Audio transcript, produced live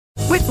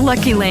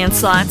Lucky Land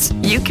Slots,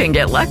 you can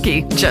get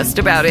lucky just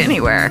about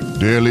anywhere.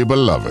 Dearly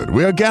beloved,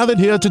 we are gathered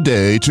here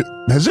today to...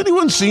 Has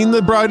anyone seen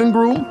the bride and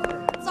groom?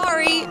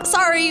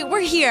 Sorry, we're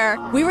here.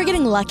 We were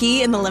getting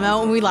lucky in the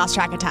limo and we lost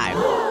track of time.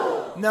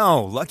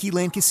 No, Lucky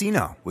Land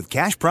Casino, with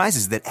cash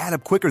prizes that add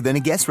up quicker than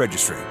a guest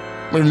registry.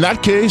 In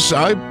that case,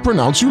 I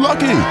pronounce you lucky.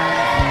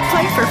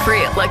 Play for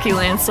free at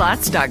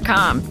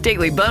LuckyLandSlots.com.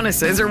 Daily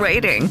bonuses are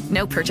waiting.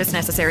 No purchase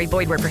necessary.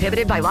 Void where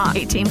prohibited by law.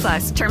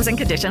 18+. Terms and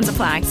conditions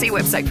apply. See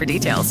website for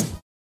details.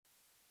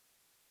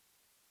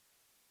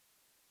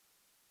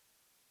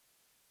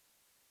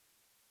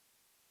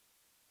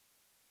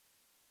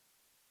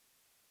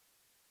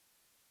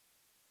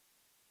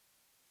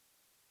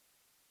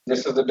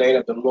 This is the day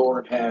that the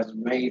Lord has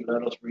made.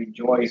 Let us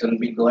rejoice and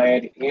be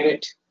glad in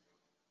it.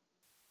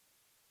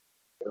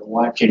 We're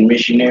watching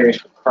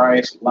Missionaries for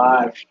Christ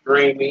live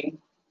streaming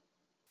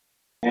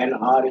and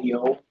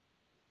audio.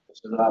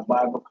 This is our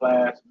Bible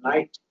class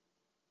night.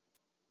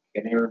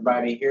 Can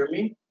everybody hear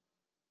me?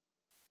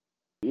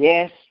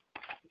 Yes.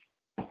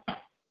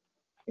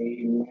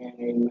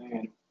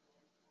 Amen.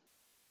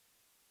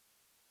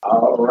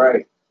 All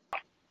right.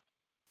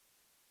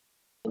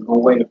 We're going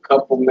to wait a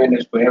couple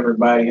minutes for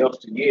everybody else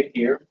to get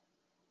here.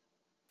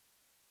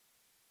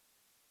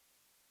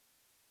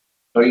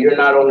 So you're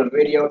not on the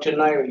video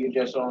tonight, or you're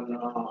just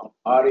on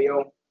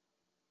audio?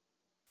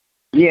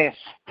 Yes.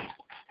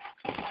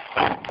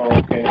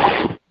 Okay.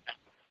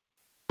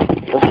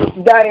 Well,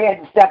 Sister Dottie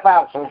had to step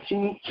out, so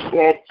she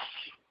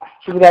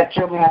would have to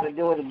show me how to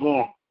do it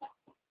again.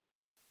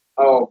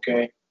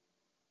 Okay.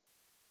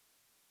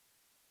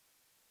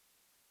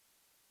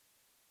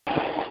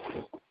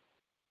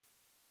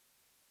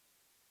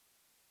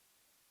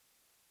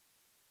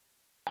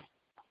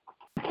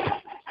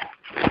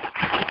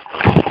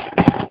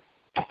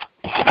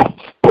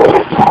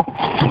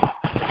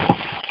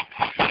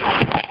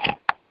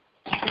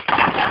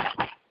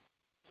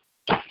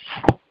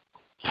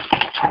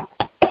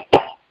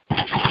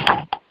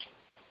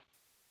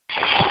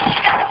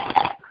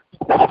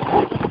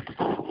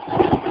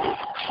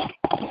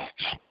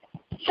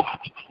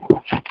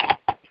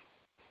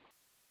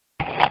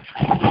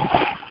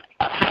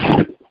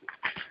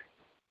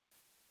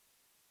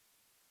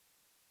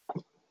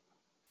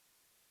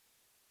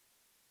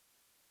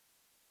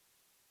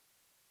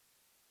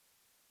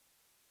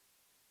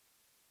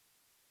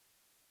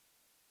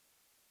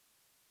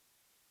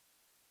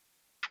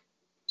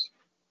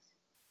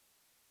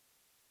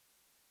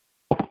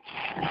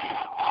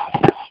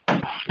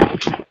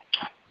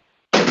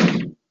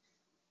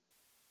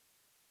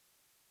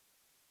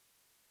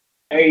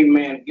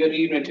 Amen. Good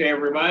evening to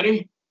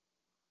everybody.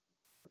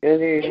 Good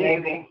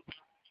evening.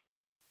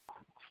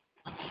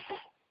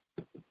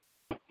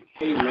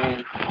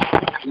 Amen.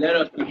 Let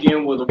us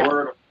begin with a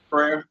word of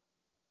prayer.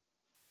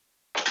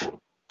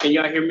 Can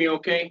y'all hear me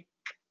okay?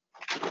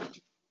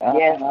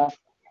 Yes.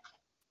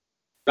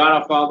 God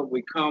our Father,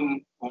 we come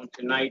on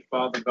tonight,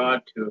 Father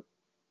God, to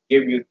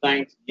give you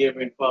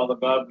thanksgiving, Father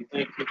God. We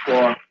thank you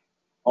for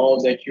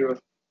all that you're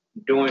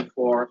doing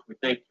for us. We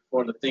thank you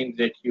for the things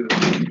that you've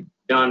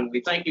done.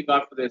 We thank you,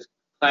 God, for this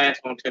class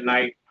on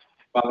tonight.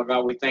 Father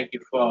God, we thank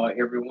you for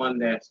everyone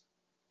that's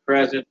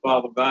present,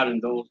 Father God,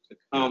 and those to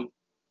come.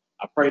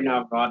 I pray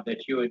now, God,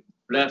 that you would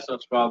bless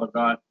us, Father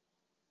God.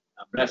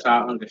 Bless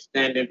our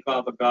understanding,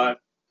 Father God.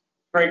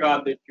 Pray,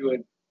 God, that you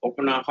would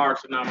open our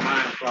hearts and our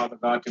minds, Father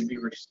God, to be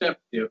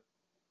receptive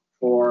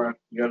for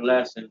your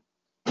lesson.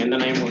 In the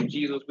name of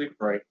Jesus, we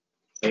pray.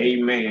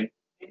 Amen.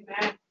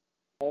 Amen.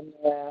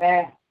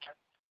 Amen.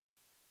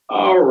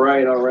 All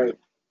right.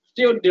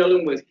 Still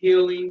dealing with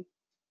healing.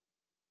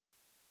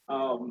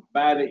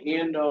 By the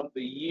end of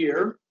the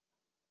year,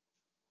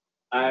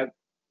 I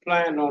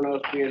plan on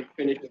us being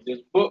finished with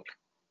this book.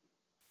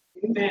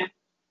 Amen.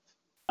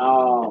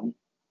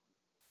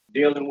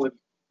 Dealing with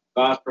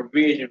God's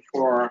provision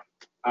for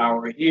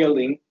our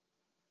healing.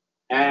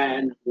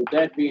 And with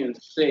that being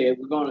said,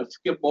 we're going to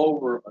skip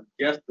over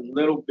just a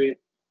little bit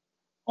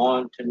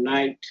on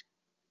tonight.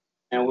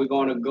 And we're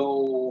going to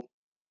go,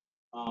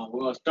 we're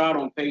going to start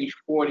on page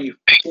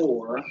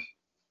 44.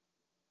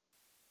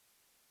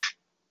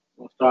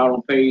 We'll start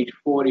on page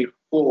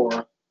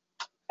 44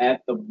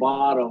 at the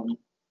bottom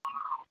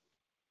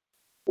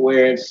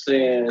where it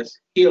says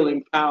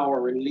healing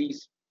power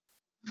released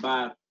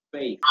by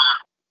faith.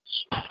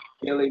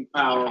 Healing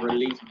power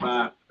released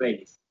by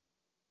faith.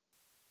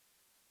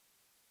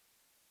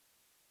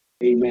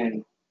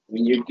 Amen.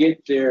 When you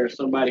get there,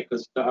 somebody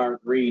could start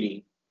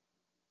reading.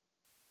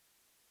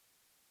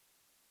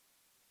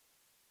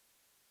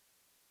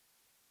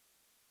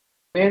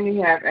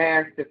 Many have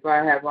asked if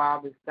I have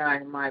all this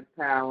dynamite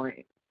power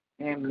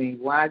in me.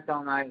 Why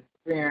don't I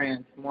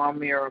experience more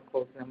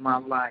miracles in my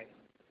life?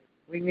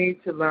 We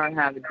need to learn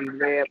how to be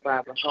led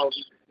by the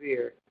Holy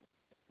Spirit.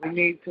 We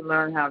need to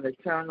learn how to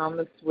turn on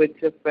the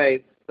switch of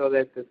faith so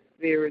that the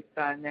Spirit's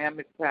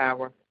dynamic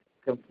power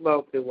can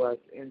flow through us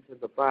into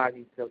the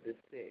bodies of the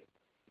sick.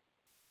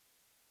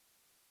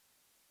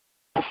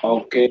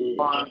 Okay.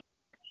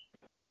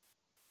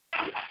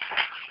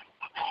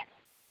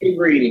 Keep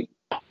reading.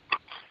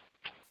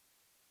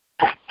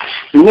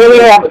 Many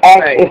have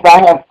asked faith. if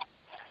I have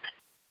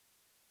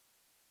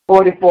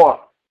 44.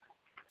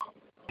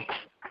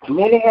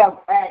 Many have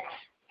asked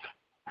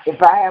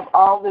if I have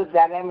all this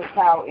dynamic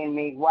power in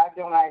me, why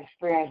don't I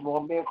experience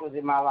more miracles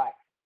in my life?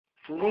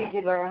 We need to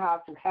learn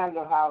how to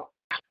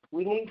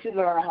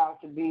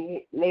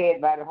be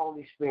led by the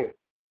Holy Spirit.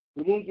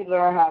 We need to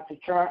learn how to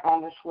turn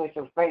on the switch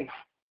of faith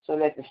so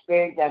that the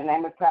spirit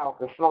dynamic power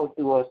can flow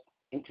through us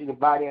into the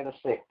body of the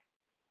sick.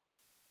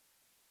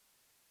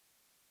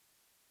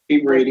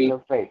 Keep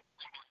reading.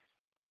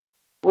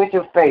 Switch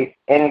of faith.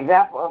 An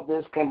example of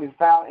this can be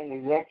found in the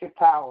electric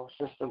power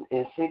system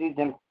in cities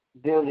and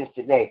buildings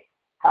today.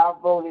 High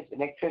voltage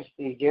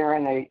electricity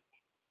generated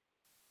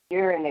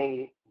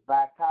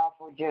by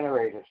powerful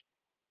generators,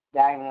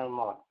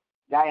 dynamos,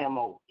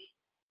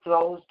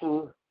 flows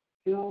through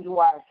huge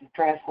wires to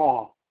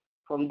transform.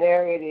 From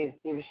there, it is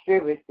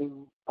distributed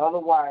through other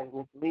wires,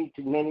 which lead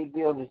to many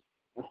buildings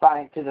and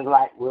finally to the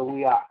light where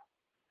we are.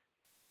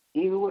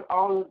 Even with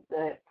all of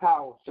the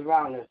power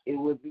surrounding us, it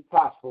would be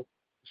possible to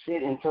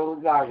sit in total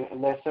darkness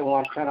unless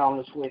someone turn on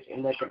the switch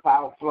and let the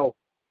power flow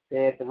so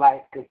that the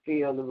light could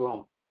fill the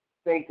room.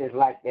 Faith is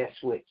like that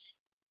switch.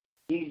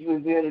 Jesus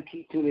revealed the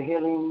key to the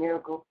healing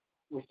miracle,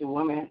 which the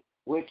woman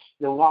with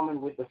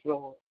the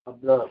flow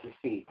of blood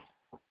received.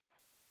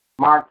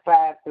 Mark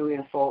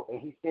 5:3-4,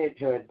 and he said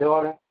to her,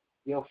 daughter,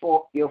 your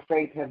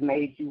faith has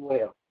made you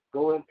well.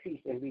 Go in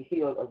peace and be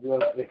healed of your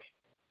affliction.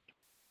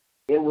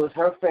 It was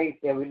her faith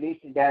that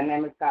released the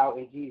dynamic power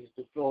in Jesus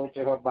to flow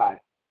into her body.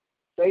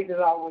 Faith is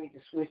always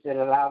the switch that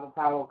allows the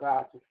power of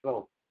God to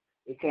flow.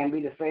 It can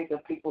be the faith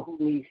of people who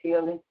need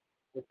healing,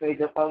 the faith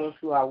of others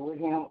who are with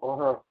him or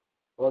her,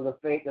 or the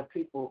faith of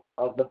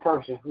the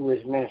person who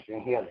is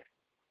ministering healing.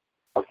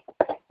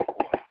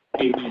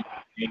 Amen.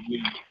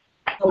 Amen.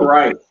 All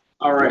right.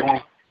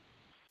 Amen.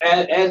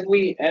 As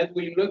we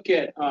look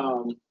at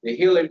the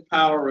healing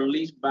power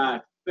released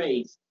by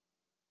faith,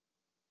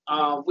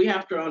 we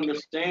have to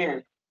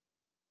understand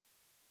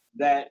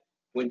that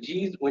when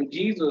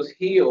Jesus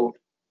healed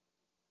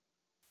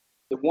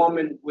the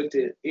woman with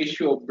the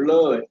issue of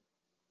blood,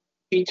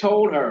 he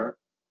told her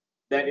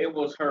that it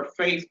was her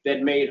faith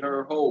that made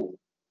her whole.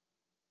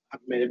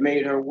 It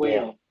made her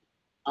well.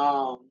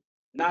 Yeah.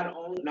 Not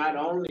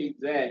only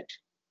that,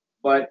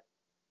 but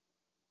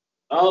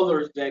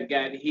others that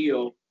got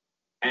healed,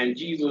 and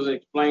Jesus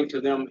explained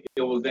to them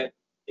it was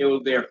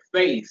their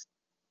faith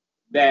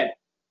that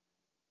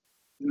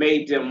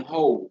made them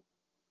whole.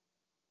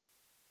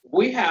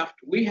 We have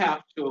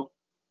to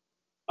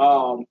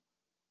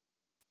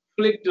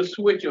flick the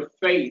switch of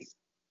faith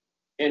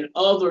in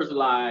others'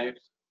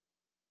 lives,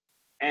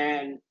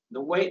 and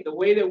the way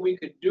that we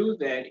could do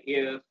that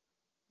is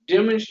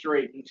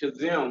demonstrating to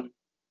them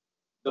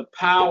the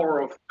power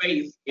of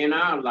faith in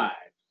our lives.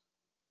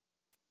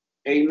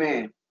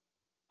 Amen.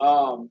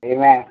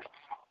 Amen.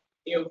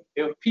 If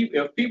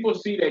people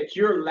see that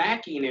you're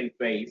lacking in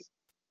faith,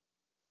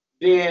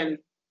 then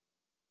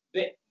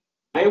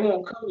they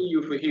won't come to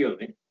you for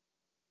healing.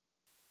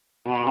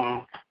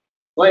 Mm-hmm.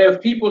 But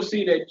if people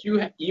see that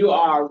you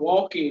are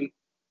walking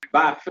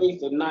by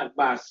faith and not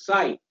by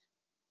sight,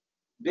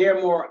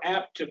 they're more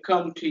apt to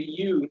come to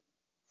you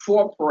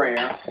for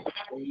prayer,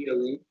 for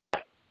healing,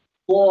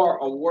 for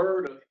a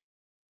word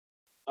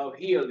of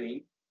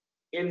healing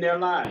in their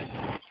lives.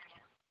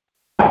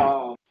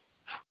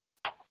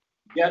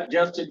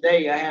 Just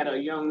today, I had a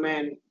young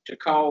man to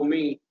call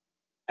me,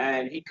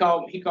 and he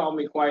called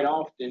me quite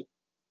often.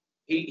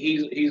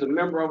 He's a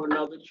member of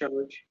another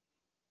church,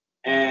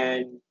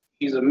 and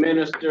he's a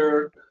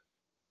minister,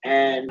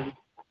 and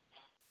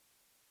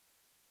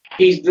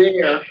he's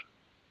there,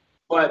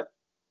 but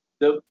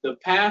the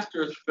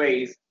pastor's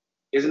faith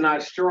is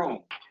not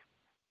strong.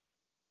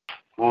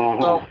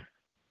 Mm-hmm.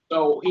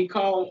 So he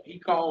called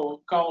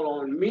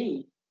on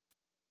me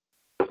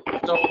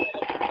so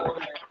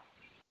that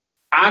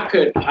I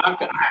could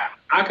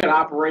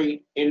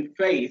operate in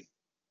faith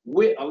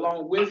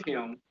along with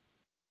him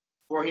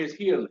for his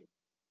healing.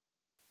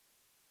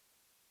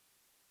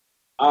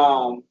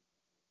 So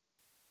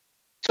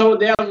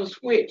there's a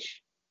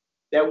switch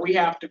that we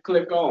have to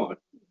click on.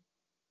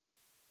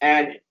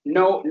 And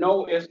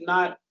no, it's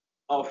not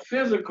a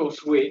physical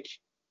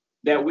switch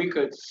that we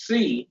could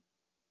see,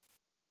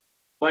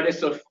 but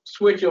it's a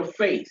switch of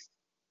faith.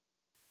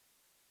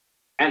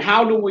 And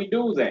how do we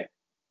do that?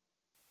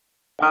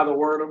 By the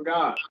word of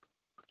God.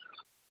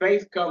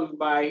 Faith comes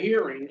by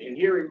hearing, and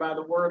hearing by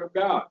the word of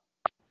God.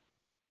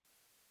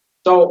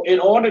 So in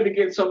order to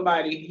get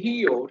somebody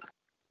healed,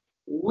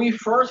 we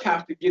first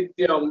have to get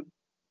them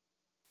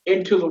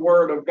into the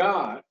word of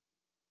God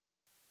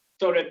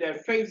so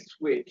that faith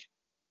switch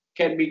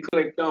can be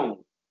clicked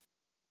on.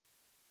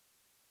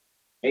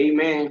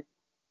 Amen.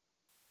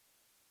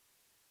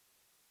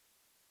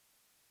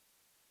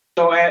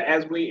 So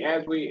as we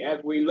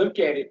look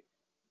at it,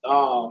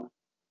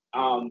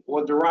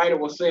 what the writer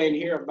was saying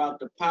here about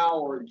the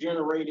power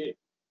generated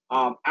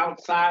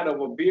outside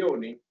of a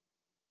building,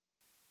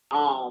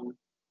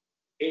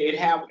 it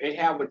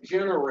have a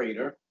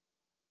generator.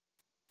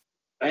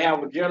 They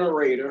have a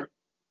generator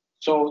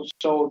so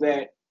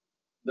that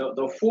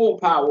the full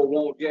power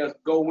won't just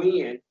go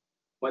in,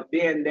 but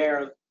then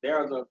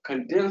there's a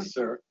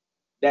condenser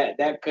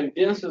that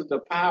condenses the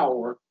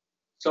power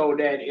so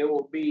that it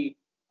will be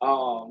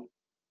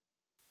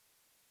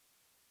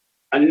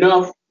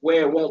enough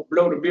where it won't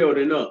blow the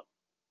building up.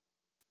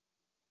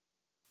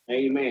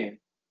 Amen.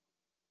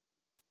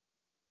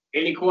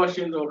 Any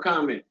questions or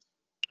comments?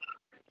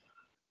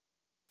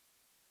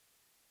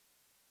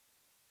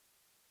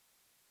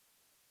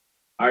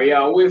 Are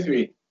y'all with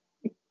me?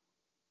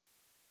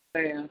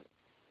 Yeah.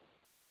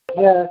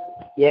 Yes.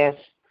 Yes.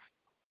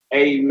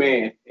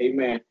 Amen.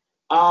 Amen.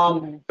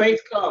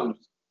 Faith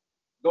comes.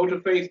 Go to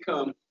faith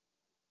comes.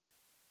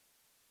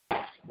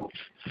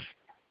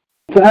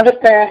 To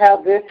understand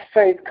how this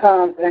faith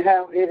comes and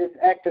how it is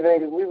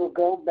activated, we will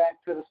go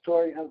back to the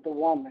story of the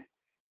woman.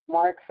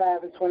 Mark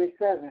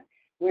 5:27.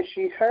 When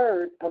she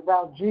heard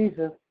about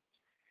Jesus,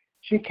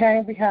 she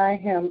came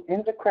behind him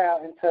in the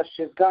crowd and touched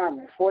his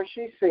garment. For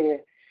she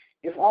said,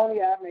 if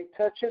only I may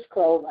touch his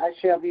clothes, I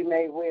shall be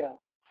made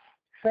well.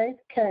 Faith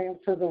came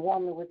to the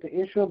woman with the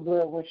issue of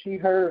blood when she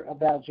heard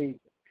about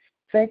Jesus.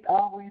 Faith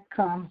always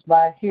comes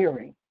by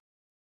hearing.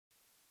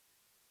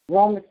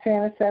 Romans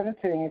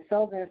 10:17.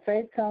 So then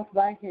faith comes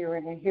by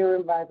hearing, and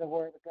hearing by the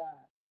word of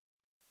God.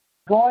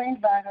 Going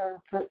by her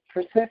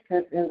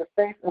persistence in the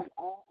face of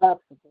all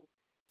obstacles,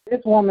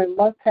 this woman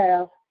must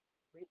have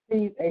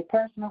received a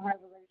personal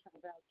revelation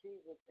about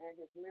Jesus and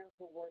his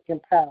miracle working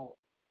power.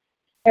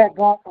 She had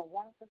gone from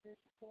one position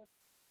to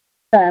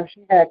another. Time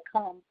she had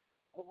come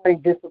away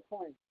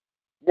disappointed.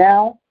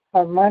 Now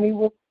her money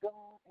was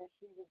gone and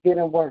she was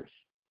getting worse.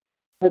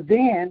 But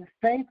then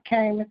faith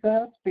came into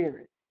her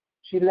spirit.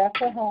 She left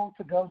her home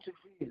to go to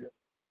Jesus.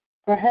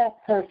 Perhaps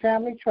her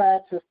family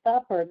tried to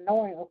stop her,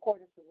 knowing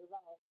according to the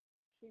law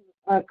she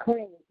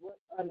was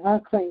an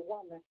unclean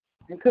woman,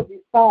 and could be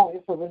stoned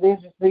if a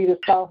religious leader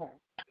saw her.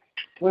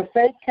 When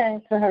faith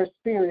came to her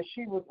spirit,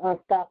 she was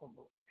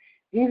unstoppable.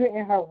 Even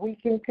in her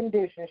weakened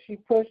condition, she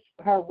pushed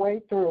her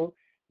way through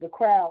the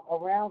crowd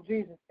around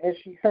Jesus as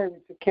she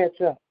hurried to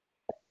catch up.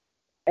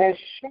 As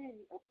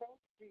she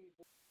approached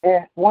Jesus,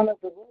 and one of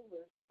the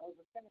rulers of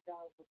the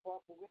synagogue was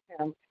walking with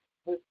him,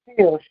 but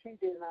still she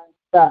did not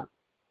stop.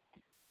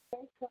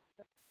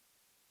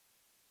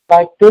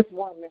 Like this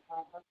woman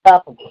are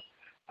unstoppable.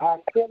 Our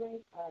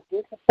feelings, our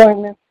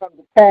disappointments from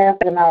the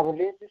past, and our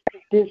religious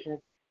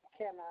traditions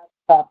cannot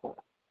stop us.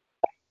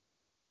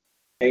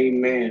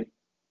 Amen.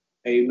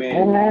 Amen.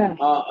 Amen.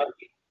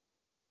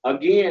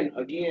 Again,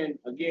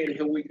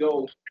 here we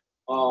go.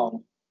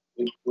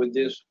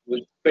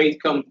 With faith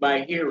comes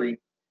by hearing,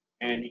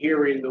 and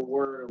hearing the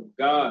word of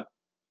God.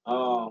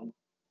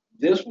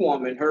 This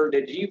woman heard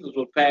that Jesus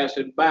was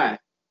passing by.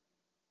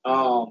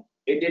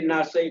 It did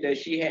not say that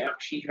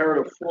she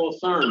heard a full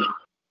sermon.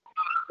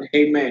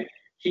 Amen.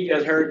 She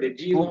just heard that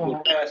Jesus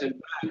was passing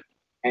by,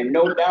 and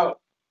no doubt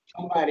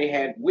somebody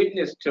had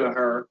witnessed to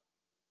her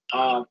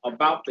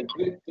about the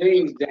good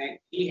things that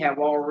he have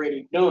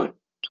already done,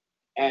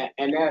 and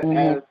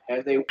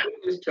as they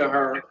witnessed to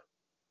her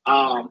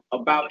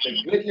about the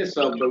goodness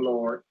of the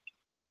Lord,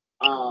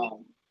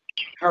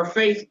 her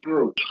faith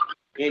grew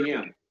in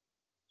him.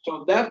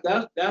 So that's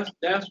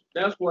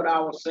what I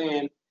was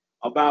saying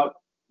about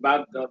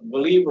the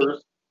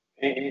believers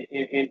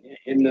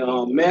in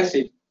the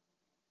message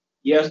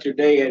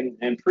yesterday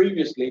and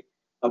previously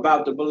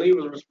about the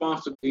believer's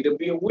responsibility to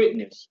be a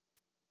witness.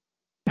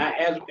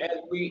 As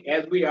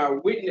we are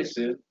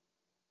witnesses,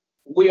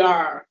 we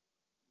are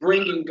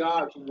bringing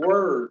God's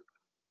word.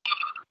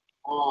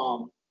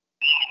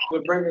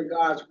 We're bringing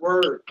God's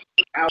word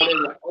out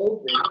in the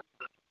open,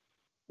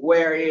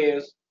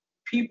 whereas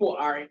people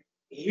are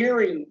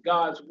hearing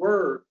God's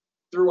word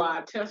through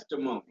our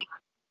testimony.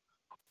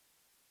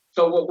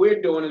 So what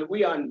we're doing is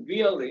we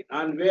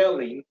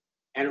unveiling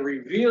and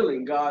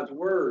revealing God's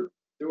word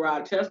through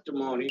our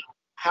testimony.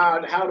 How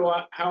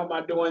am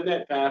I doing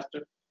that,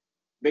 Pastor?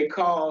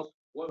 Because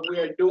what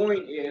we're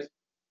doing is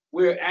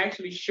we're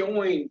actually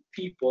showing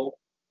people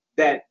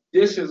that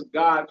this is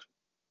God's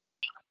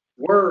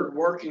word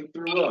working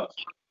through us.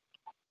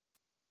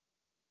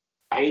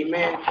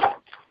 Amen.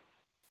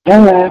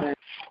 Amen.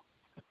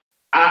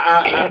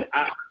 I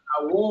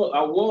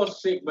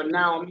was sick, but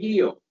now I'm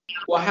healed.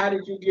 Well, how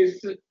did you get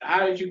sick?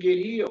 How did you get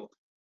healed?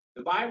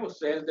 The Bible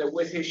says that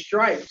with his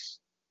stripes,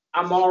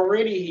 I'm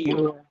already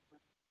healed.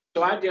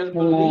 So I just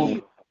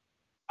believe.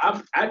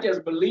 I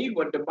just believe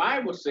what the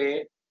Bible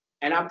said,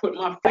 and I put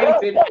my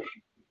faith in it.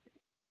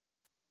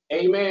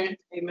 Amen.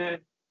 Amen.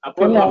 I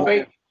put my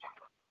faith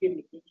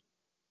in it.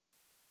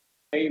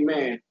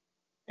 Amen.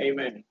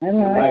 Amen.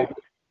 Amen.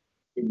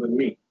 But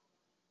me.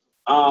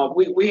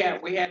 We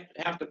have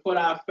to put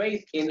our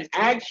faith in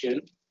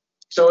action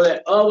so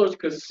that others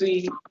could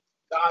see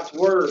God's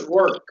word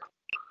work.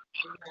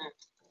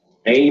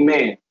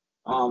 Amen.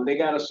 They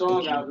got a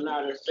song out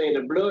now that say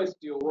the blood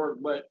still works,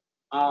 but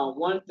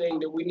one thing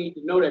that we need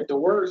to know that the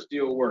word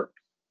still works.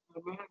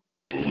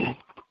 The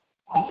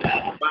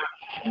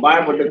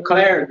Bible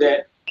declared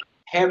that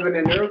heaven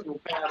and earth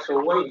will pass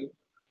away,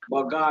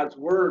 but God's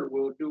word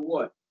will do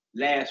what?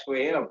 last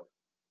forever.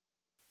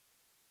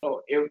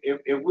 So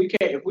if we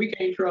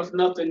can't trust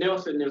nothing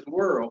else in this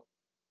world,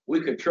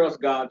 we could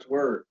trust God's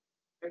word.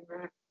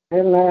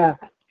 Amen.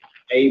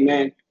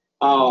 Amen.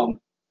 The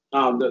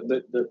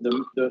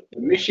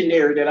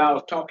missionary that I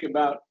was talking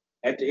about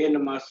at the end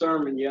of my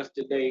sermon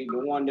yesterday, the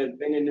one that's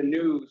been in the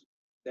news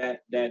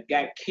that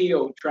got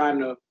killed trying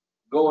to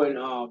go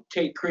and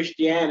take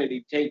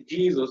Christianity, take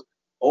Jesus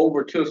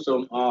over to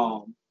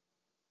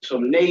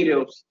some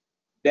natives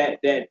that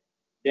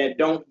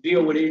don't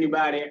deal with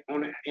anybody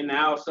in the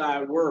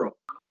outside world.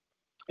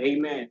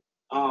 Amen.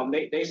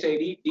 They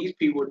say these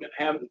people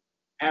haven't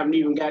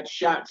even got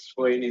shots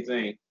for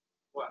anything.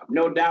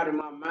 No doubt in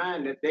my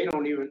mind that they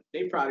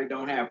probably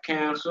don't have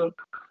cancer.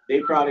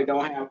 They probably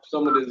don't have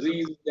some of the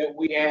diseases that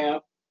we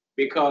have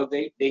because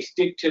they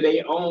stick to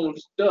their own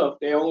stuff,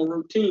 their own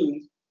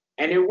routines,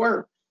 and it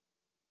works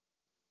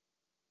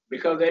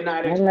because they're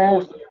not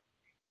exposed to it.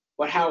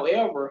 But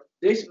however,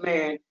 this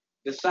man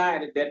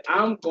decided that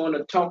I'm going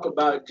to talk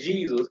about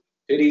Jesus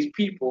to these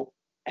people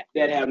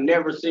that have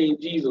never seen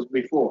Jesus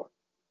before.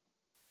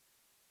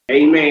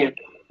 Amen.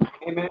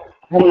 Amen.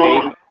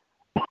 Amen.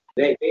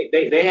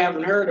 They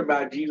haven't heard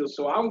about Jesus,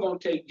 so I'm going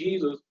to take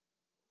Jesus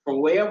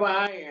from wherever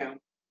I am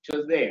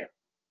to there.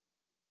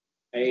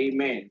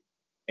 Amen.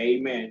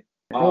 Amen.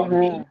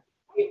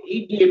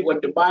 He did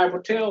what the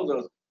Bible tells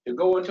us, to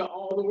go into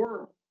all the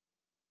world.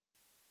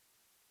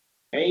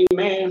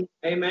 Amen.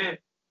 Amen.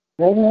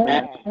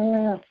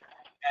 Amen.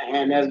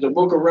 And as the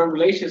book of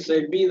Revelation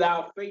says, be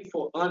thou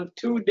faithful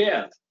unto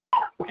death.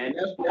 And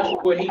that's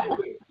what he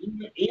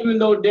did. Even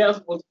though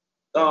death was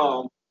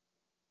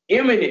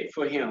imminent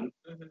for him,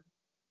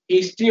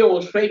 he still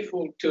was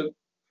faithful to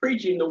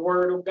preaching the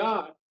word of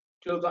God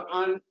to the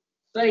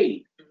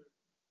unsaved.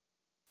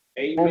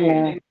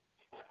 Amen.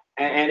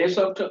 And it's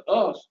up to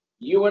us,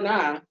 you and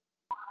I,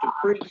 to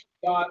preach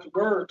God's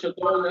word to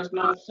those that's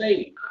not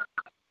saved.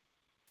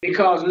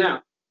 Because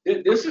now,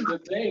 this is the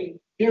thing,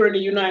 here in the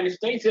United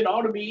States, it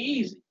ought to be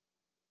easy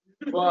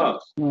for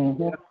us.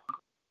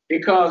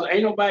 Because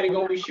ain't nobody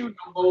going to be shooting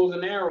bows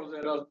and arrows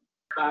at us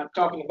by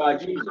talking about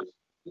Jesus.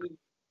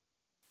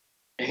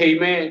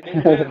 Amen.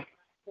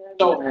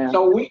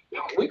 So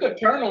we could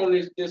turn on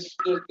this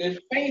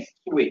faith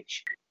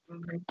switch.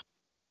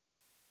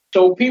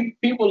 So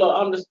people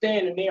are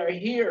understanding, they are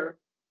hear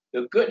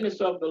the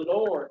goodness of the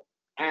Lord,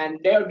 and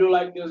they'll do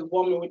like this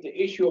woman with the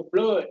issue of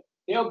blood.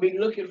 They'll be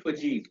looking for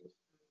Jesus,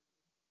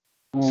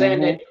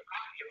 saying that if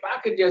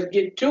I could just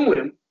get to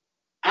him,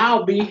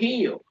 I'll be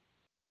healed.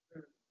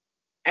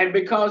 And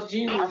because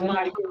Jesus is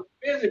not here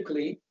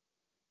physically,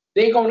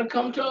 they're going to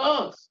come to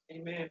us.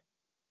 Amen.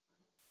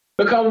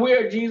 Because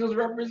we're Jesus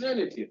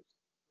representatives.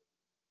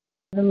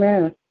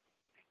 Amen.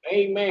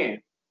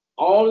 Amen.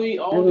 All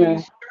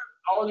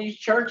these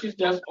churches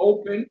that's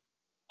open,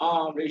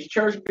 these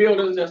church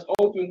buildings that's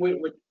open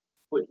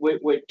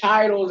with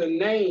titles and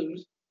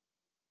names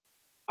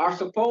are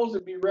supposed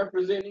to be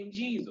representing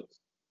Jesus.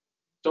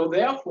 So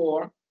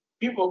therefore,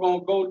 people are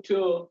gonna go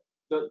to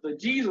the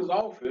Jesus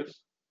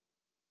office,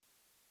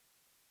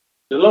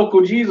 the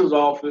local Jesus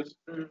office,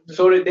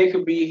 so that they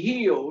can be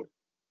healed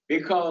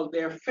because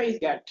their faith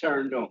got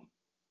turned on.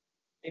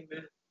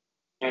 Amen.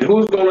 And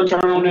who's gonna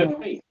turn on their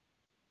faith?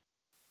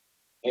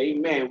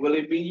 Amen. Will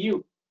it be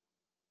you?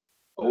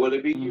 Or will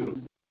it be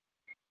you?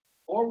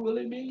 Or will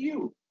it be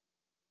you?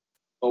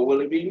 Or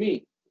will it be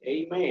me?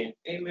 Amen.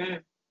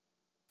 Amen.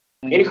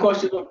 Any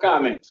questions or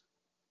comments?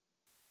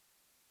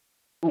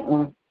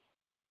 Amen.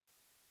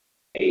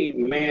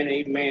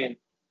 Amen.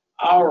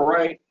 All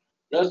right.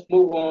 Let's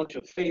move on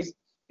to Faith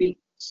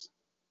Speaks.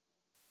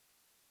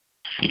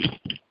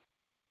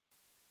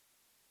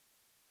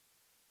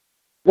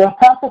 The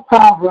Apostle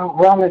Paul wrote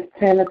Romans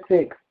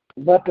 10:6.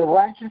 But the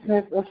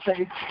righteousness of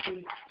faith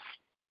speaks.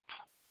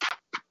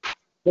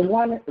 The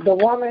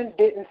woman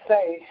didn't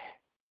say,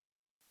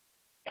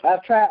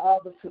 I've tried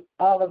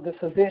all of the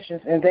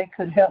physicians and they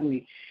couldn't help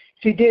me.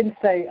 She didn't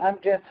say, I'm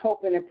just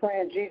hoping and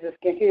praying Jesus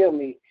can heal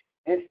me.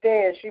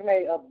 Instead, she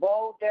made a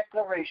bold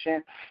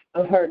declaration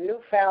of her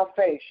newfound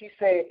faith. She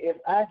said, if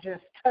I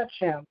just touch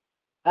him,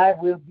 I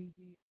will be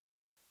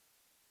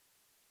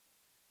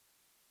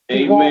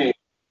healed. Amen.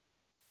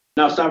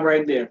 Now stop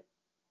right there.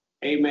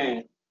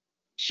 Amen.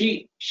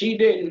 She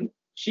didn't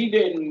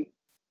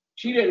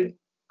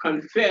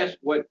confess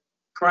what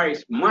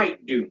Christ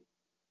might do.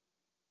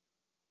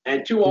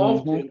 And too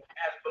often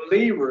as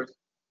believers,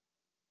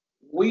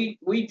 we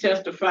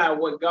testify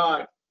what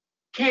God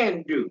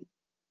can do.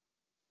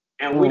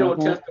 And we don't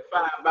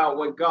testify about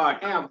what God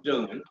have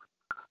done.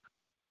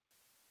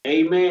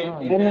 Amen.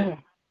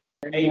 Amen.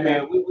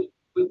 Amen.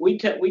 We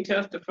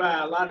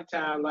testify a lot of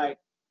times like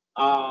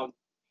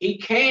he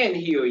can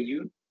heal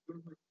you.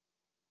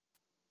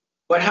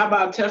 But how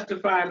about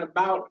testifying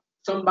about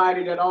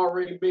somebody that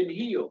already been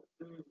healed?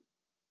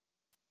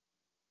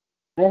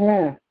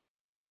 Amen.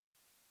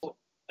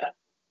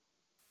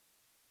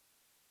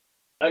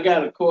 I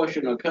got a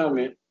question or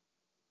comment.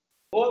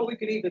 Or we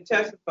could even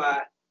testify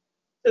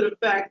to the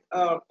fact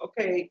of,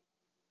 okay,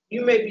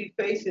 you may be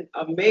facing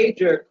a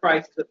major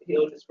crisis of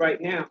illness right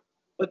now,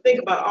 But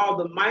think about all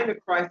the minor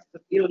crises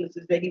of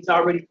illnesses that he's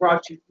already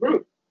brought you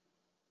through.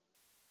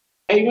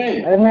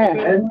 Amen.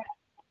 Amen.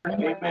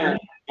 Amen.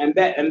 And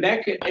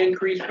that could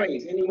increase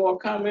faith. Any more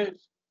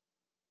comments?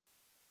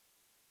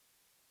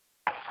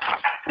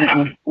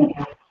 Amen.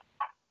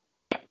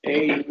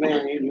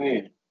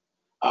 Amen.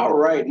 All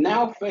right.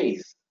 Now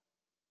faith.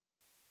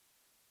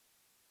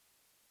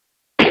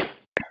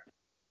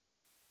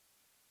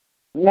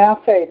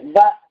 Now faith.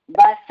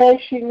 By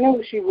faith she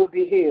knew she would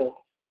be healed.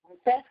 When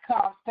faith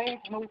comes,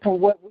 things move from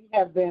what we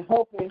have been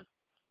hoping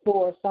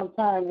for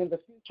sometime in the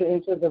future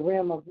into the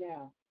realm of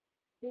now.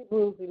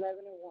 Hebrews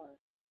 11:1.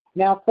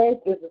 Now faith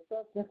is the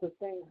substance of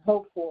things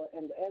hoped for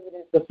and the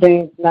evidence of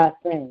things not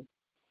seen.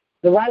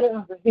 The writer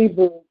of the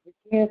Hebrews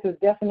begins his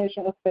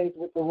definition of faith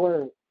with the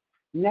word.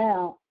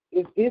 Now,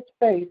 if it's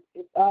faith,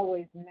 it's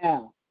always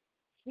now.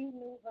 She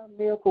knew her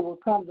miracle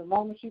would come the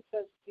moment she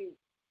touched Jesus.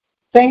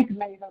 Faith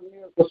made her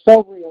miracle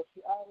so real,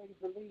 she already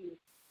believed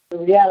the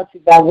reality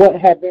by what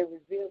had been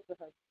revealed to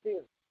her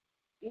spirit,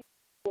 even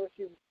before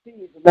she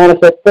received the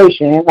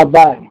manifestation in her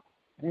body.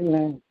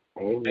 Amen.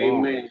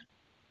 Amen.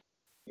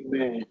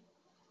 Amen.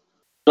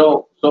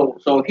 So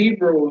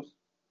Hebrews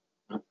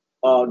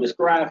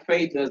describe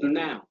faith as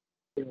now.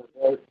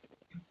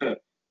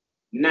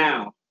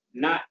 Now,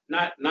 not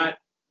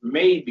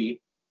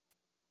maybe,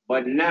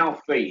 but now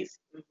faith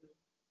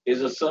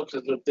is a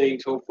substance of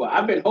things hoped for.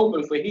 I've been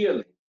hoping for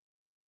healing.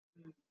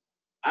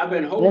 I've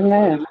been hoping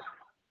for healing.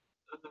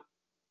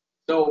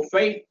 So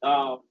faith,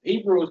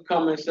 Hebrews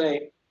come and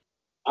say,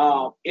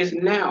 it's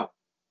now,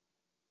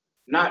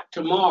 not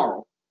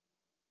tomorrow,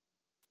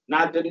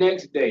 not the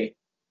next day,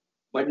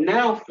 but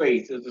now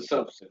faith is the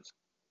substance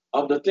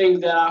of the things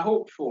that I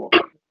hope for.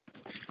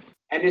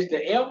 And it's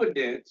the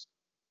evidence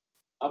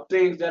of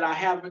things that I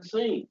haven't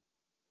seen.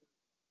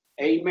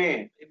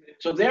 Amen.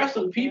 So there are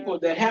some people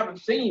that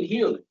haven't seen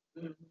healing,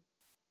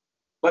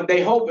 but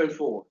they hoping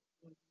for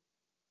it.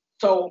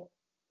 So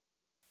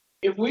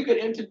if we could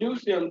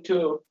introduce them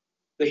to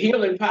the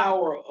healing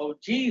power of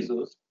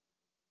Jesus,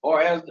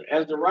 or as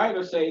the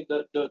writer say,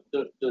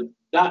 the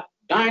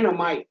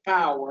dynamite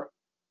power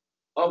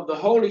of the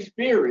Holy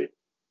Spirit,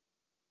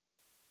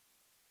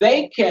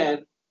 they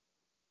can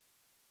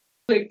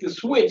click the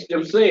switch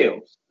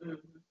themselves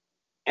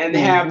and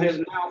have this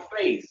now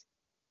faith.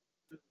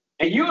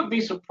 And you would be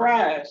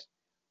surprised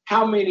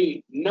how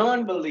many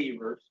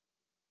non-believers,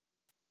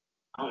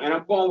 and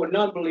I'm going with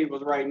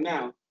non-believers right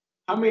now,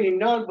 how many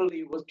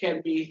non-believers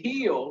can be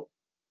healed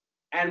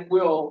and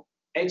will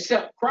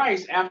accept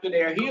Christ after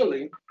their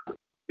healing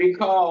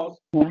because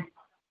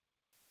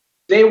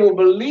they will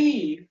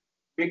believe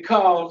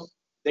because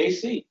they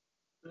see.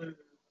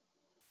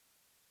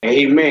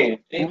 Amen.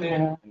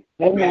 Amen.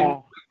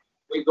 Amen.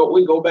 We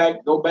go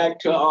back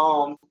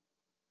to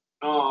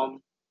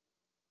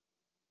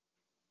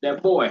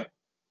that boy,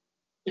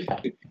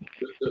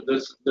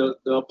 the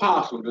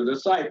apostle, the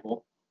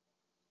disciple.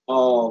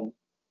 What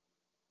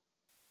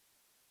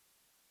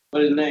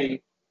is his name?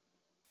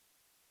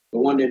 The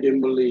one that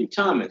didn't believe,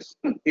 Thomas.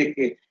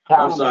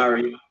 I'm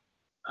sorry,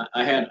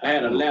 I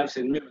had a lapse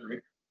in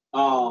memory.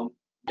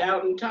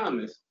 Doubting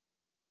Thomas.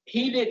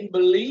 He didn't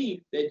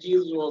believe that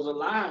Jesus was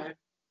alive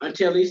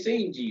until he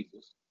seen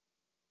Jesus.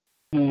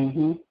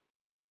 And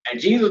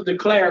Jesus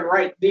declared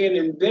right then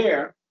and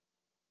there,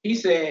 he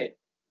said,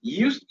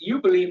 you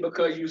believe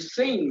because you've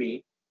seen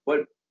me,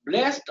 but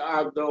blessed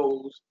are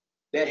those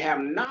that have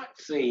not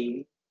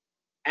seen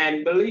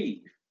and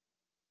believe.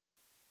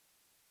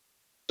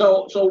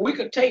 So we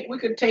could take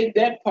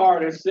that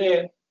part and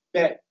say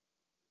that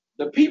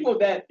the people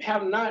that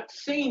have not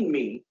seen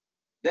me,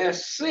 they're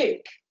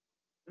sick,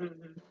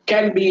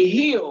 can be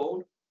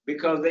healed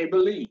because they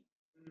believe.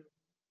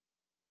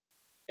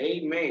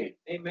 Amen.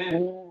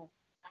 Amen.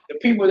 The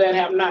people that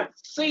have not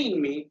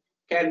seen me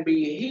can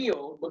be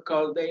healed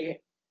because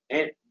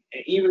and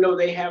even though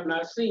they have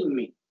not seen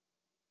me,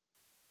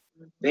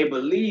 they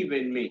believe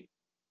in me.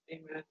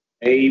 Amen.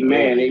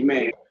 Amen.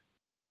 Amen.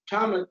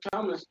 Thomas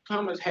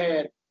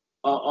had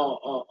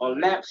a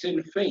lapse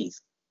in faith.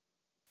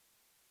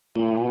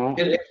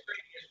 His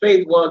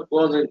faith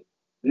wasn't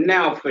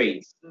now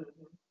faith.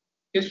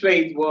 His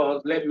faith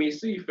was let me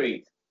see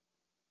faith.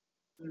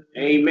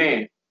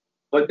 Amen.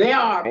 But there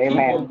are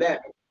people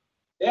that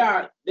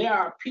there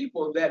are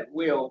people that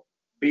will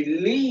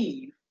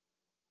believe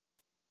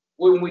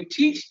when we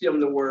teach them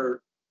the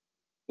word,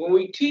 when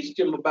we teach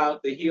them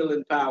about the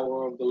healing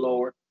power of the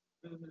Lord,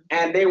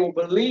 and they will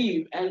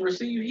believe and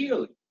receive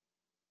healing.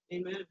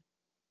 Amen.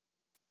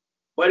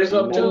 But it's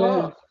up to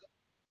us.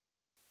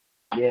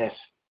 Yes.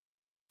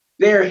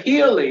 Their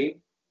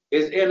healing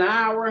is in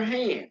our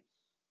hands.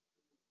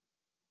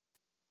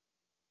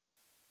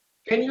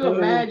 Can you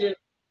imagine?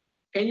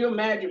 Can you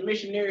imagine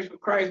missionaries for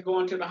Christ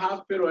going to the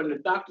hospital and the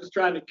doctors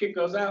trying to kick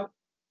us out?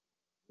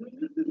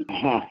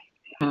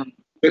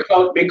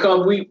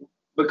 Because we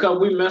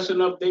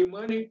messing up their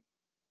money.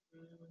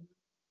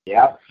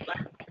 Yeah.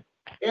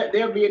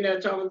 They'll be in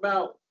there talking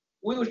about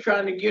we was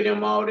trying to get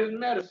him all this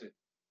medicine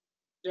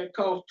that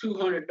cost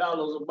 $200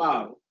 a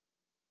bottle.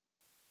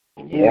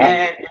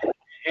 Yeah.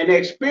 and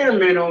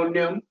experiment on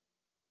them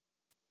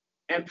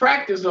and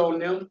practice on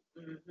them,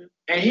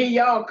 and here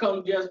y'all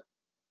come just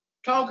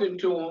talking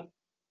to them,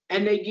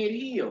 and they get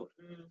healed.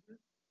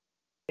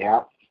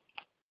 Yeah.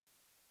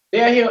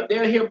 They'll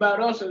hear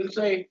about us and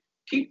say,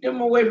 keep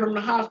them away from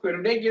the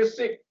hospital. They get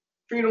sick,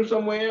 treat them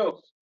somewhere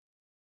else.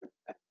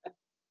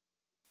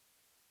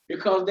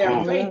 Because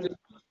their faith is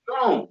too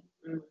strong.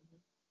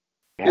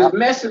 Yeah.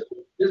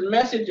 This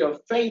message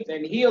of faith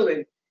and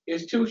healing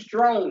is too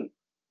strong.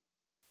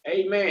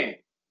 Amen.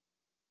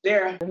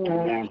 Their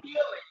healing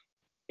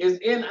is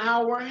in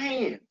our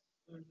hands.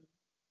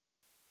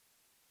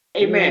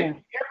 Amen.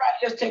 Everybody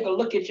just take a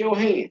look at your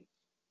hands.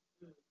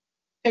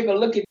 Take a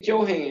look at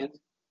your hands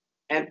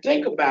and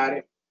think about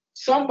it.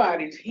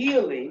 Somebody's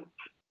healing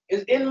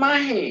is in my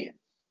hands.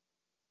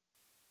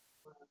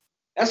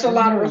 That's a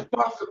lot of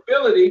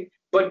responsibility,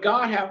 but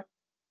God have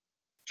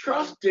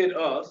trusted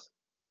us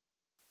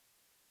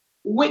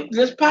with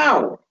this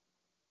power.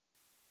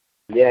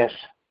 Yes.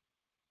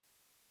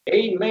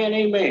 Amen,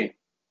 amen.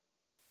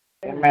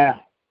 Amen.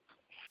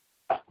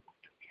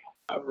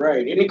 All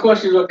right. Any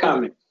questions or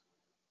comments?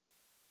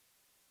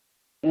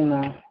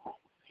 No.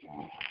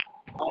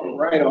 All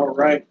right, all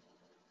right.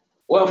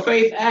 Well,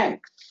 faith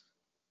acts.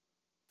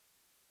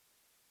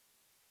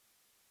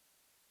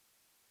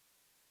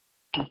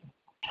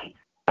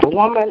 The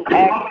woman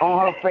acts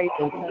on her faith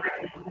and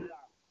touches.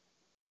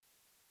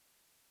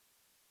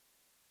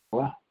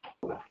 What?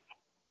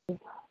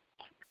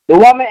 The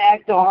woman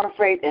acted on her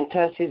faith and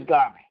touched his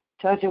garment.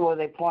 Touching was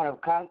a point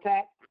of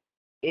contact.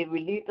 It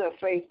released her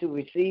faith to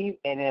receive,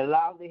 and it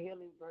allowed the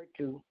healing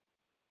virtue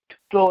to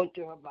flow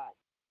into her body.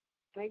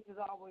 Faith is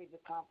always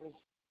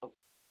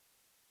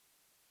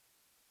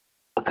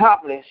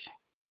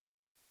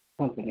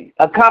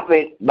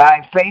accompanied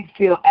by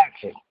faith-filled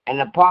action.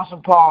 And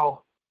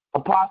Apostle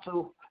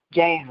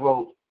James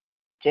wrote,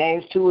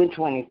 James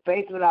 2:20,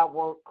 faith without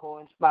work,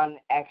 corresponding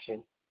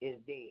action is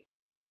dead.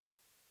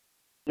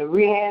 The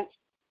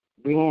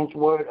Rehan's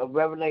word of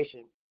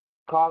revelation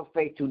calls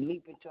faith to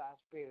leap into our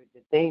spirit.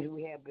 The things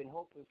we have been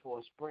hoping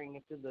for spring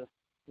into the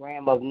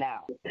realm of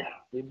now.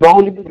 We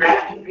boldly begin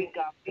to speak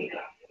our faith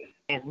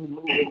as we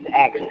move into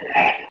action.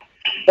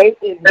 Faith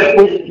is the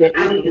switch that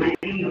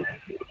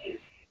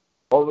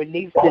or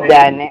release the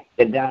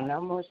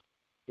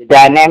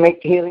dynamic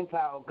healing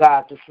power of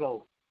God to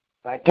flow.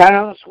 By turning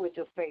on the switch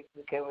of faith,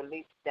 we can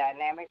release the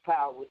dynamic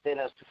power within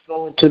us to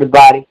flow into the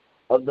body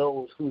of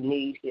those who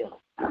need healing.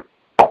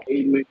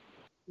 Amen.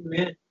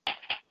 Amen.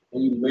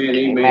 Amen.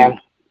 Amen.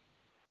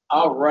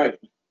 All right.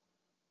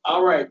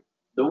 All right.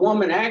 The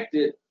woman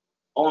acted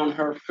on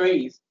her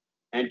faith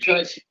and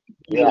touched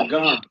his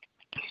garment.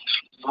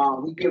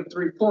 We give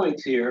 3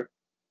 points here.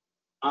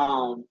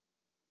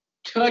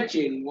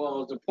 Touching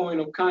was the point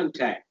of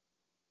contact.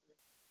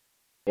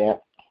 Yeah.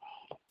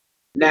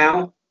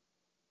 Now,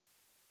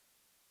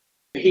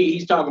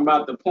 he's talking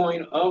about the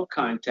point of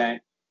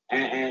contact,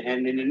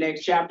 and in the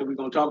next chapter we're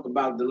going to talk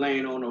about the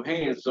laying on of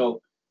hands.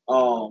 So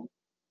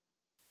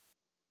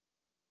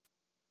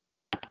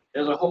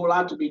there's a whole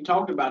lot to be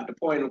talked about the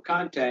point of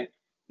contact.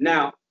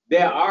 Now,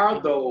 there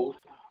are those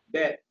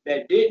that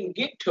didn't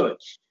get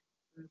touched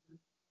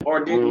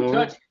or didn't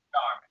touch his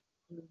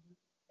garment.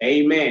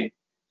 Amen.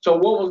 So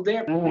what was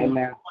their point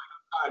of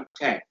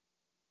contact?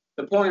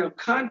 The point of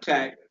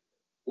contact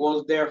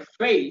was their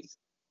faith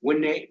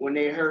when they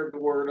heard the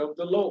word of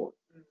the Lord.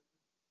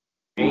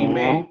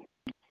 Amen.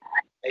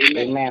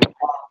 Amen.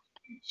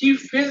 She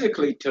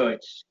physically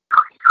touched.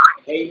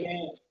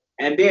 Amen.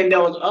 And then there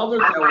was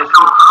others that were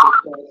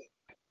physically touched,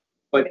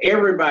 but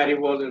everybody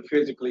wasn't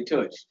physically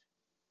touched.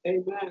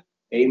 Amen.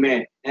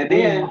 Amen. And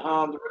then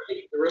the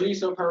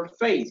release of her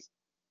faith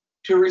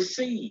to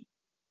receive.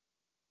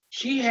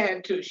 She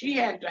had to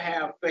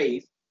have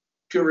faith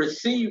to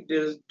receive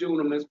this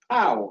dunamis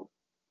power.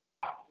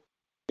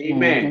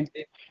 Amen.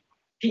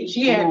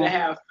 She had to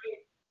have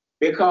faith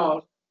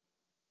because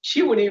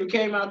she wouldn't even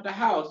came out the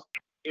house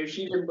if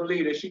she didn't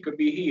believe that she could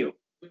be healed.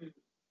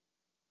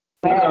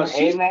 Because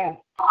she said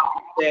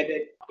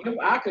that if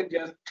I could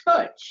just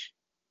touch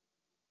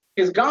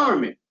his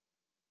garment,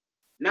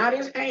 not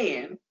his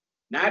hand,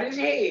 not his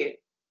head,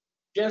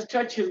 just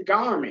touch his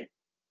garment,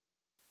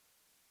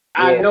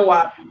 I know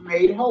I'll be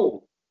made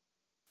whole.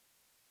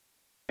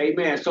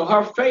 Amen. So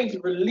her faith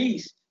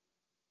released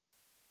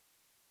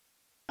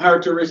her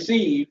to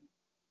receive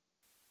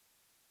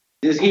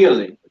this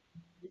healing.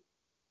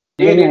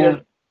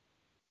 Then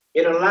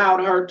it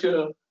allowed her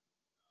to,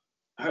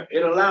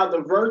 it allowed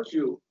the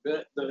virtue,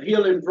 the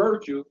healing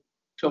virtue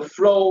to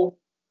flow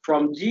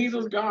from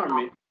Jesus'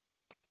 garment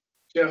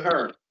to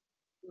her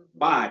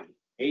body.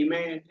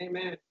 Amen.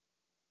 Amen.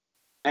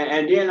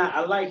 And then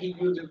I like he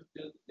uses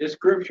the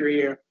scripture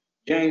here,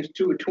 James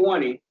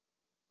 2:20.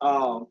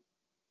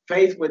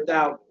 Faith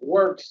without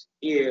works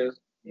is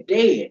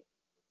dead.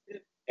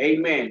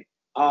 Amen.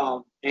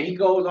 And he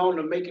goes on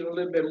to make it a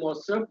little bit more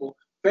simple.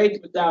 Faith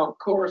without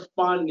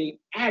corresponding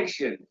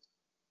actions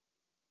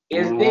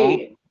is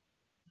dead.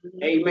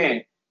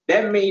 Amen.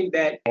 That means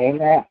that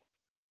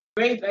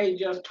faith ain't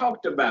just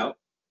talked about.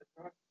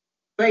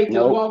 faith is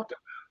walked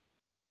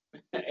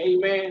about.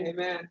 Amen.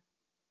 Amen.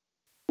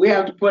 We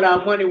have to put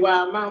our money where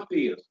our mouth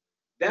is.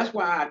 That's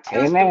why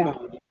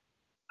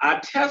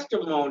our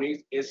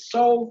testimonies is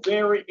so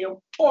very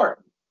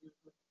important.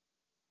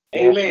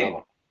 Yes, Amen.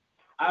 Lord.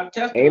 Our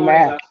testimonies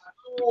are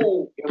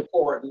so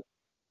important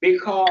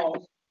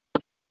because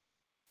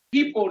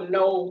people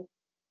know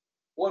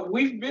what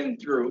we've been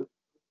through,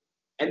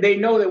 and they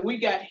know that we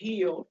got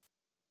healed.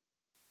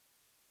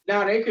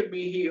 Now they could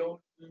be healed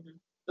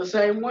the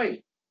same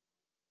way.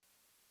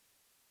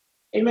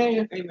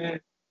 Amen. Amen.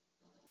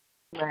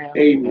 Amen.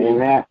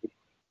 Amen.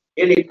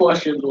 Any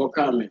questions or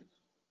comments?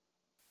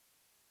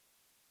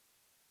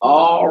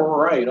 All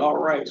right, all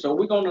right. So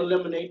we're going to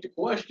eliminate the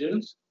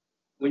questions.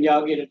 When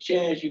y'all get a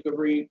chance, you can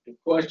read the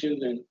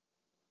questions and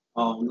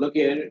look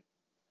at it.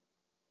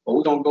 But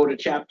we're going to go to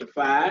chapter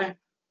 5,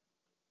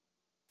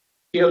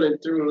 healing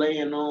through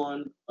laying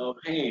on of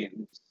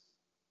hands.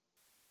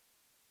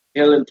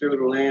 Healing through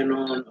the laying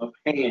on of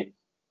hands.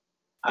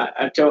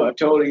 I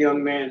told a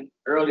young man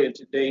earlier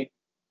today,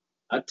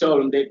 I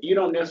told him that you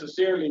don't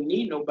necessarily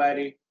need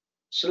nobody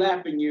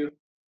slapping you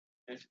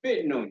and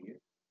spitting on you.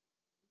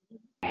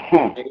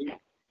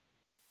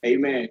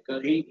 Amen.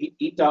 Because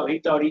he thought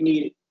he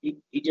needed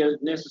he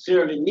just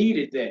necessarily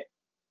needed that.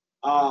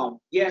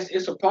 Yes,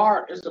 it's a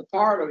part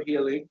of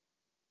healing,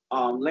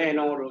 laying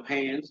on of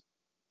hands.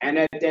 And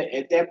at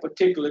that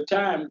particular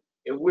time,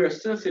 if we're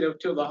sensitive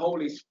to the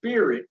Holy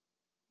Spirit,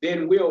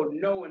 then we'll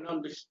know and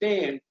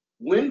understand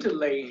when to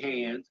lay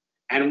hands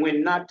and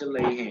when not to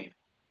lay hands.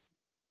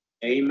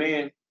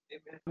 Amen.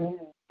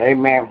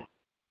 Amen.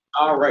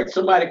 All right,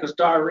 somebody could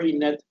start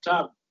reading at the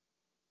top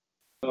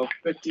of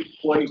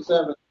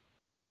 1547.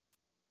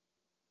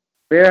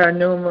 There are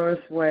numerous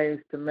ways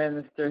to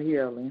minister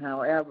healing.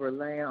 However,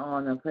 laying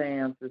on of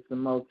hands is the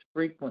most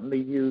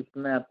frequently used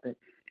method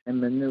in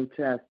the New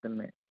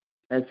Testament.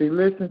 As we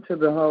listen to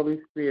the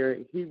Holy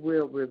Spirit, He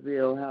will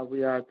reveal how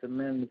we are to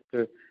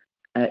minister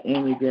at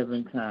any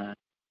given time.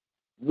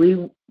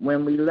 When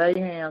we lay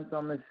hands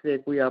on the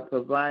sick, we are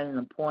providing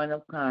a point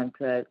of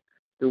contact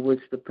through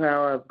which the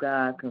power of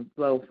God can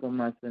flow from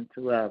us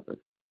into others.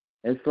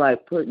 It's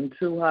like putting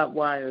two hot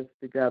wires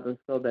together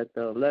so that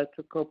the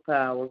electrical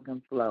power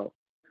can flow.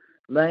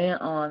 Laying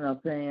on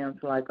of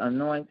hands like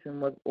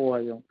anointing with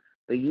oil,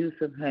 the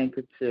use of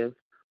handkerchiefs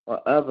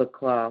or other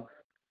cloths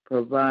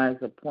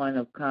provides a point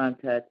of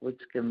contact which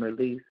can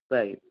release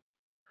faith.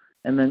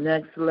 In the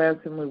next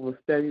lesson, we will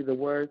study the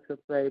words of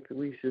faith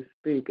we should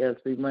speak as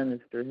we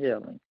minister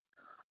healing.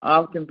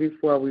 Often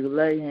before we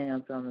lay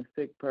hands on a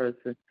sick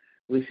person,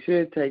 we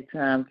should take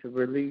time to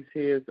release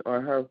his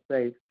or her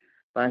faith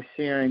by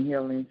sharing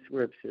healing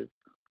scriptures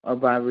or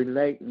by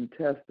relating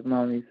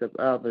testimonies of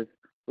others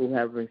who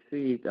have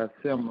received a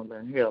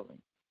similar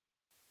healing.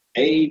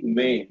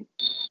 Amen.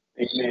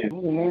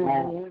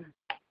 Amen.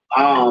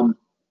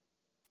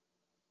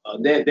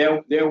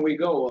 There we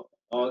go.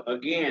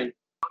 Again,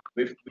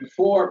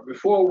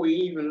 before we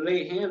even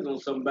lay hands on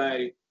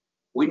somebody,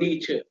 we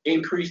need to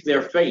increase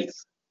their faith.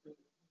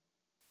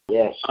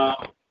 Yes.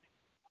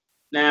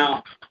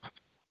 Now,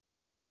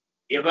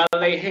 if I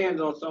lay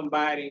hands on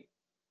somebody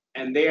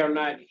and they are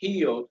not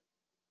healed,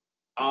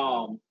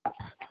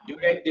 do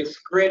that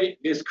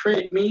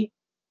discredit me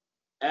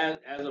as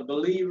a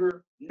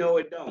believer? No,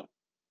 it don't.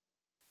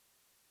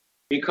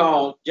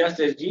 Because just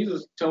as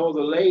Jesus told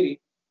the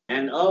lady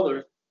and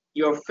others,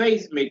 your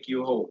faith make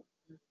you whole.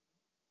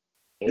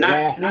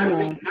 Not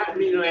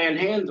me laying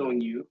hands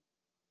on you,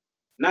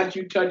 not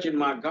you touching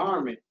my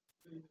garment.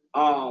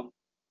 And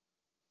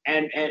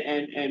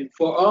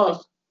for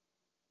us,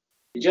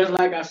 just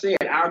like I said,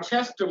 our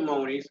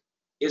testimonies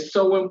is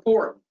so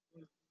important.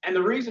 And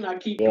the reason I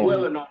keep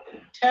dwelling on the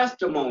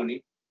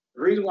testimony,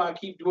 the reason why I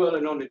keep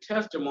dwelling on the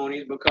testimony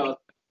is because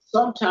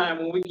sometimes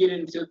when we get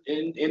into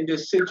in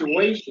this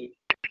situation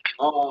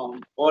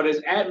or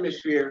this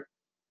atmosphere,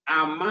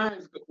 our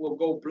minds will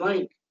go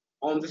blank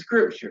on the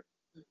scripture.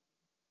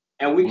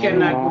 And we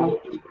cannot,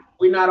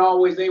 we're not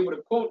always able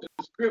to quote the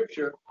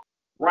scripture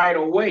right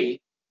away.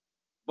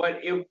 But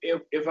if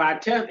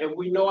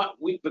we know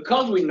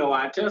because we know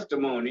our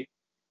testimony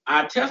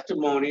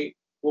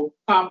will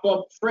pop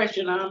up fresh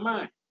in our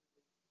mind.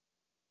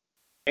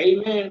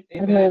 Amen.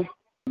 Amen.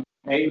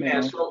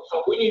 Amen. So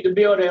we need to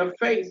build our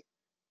faith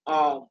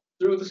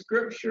through the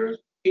scriptures,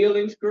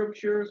 healing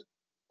scriptures,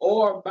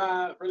 or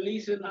by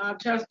releasing our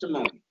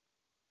testimony.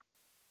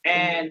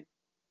 And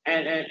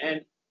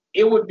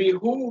it would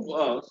behoove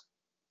us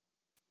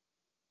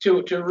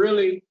to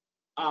really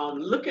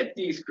look at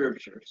these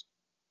scriptures,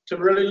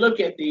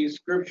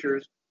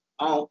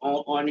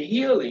 on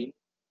healing,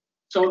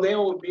 so they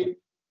will be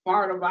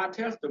part of our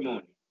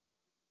testimony.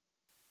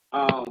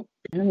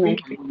 People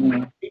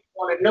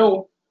want to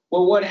know,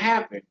 well, what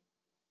happened?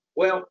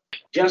 Well,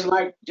 just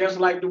like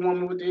the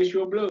woman with the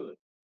issue of blood,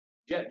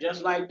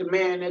 just like the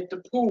man at the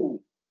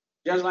pool,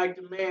 just like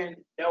the man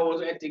that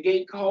was at the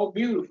gate called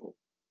Beautiful.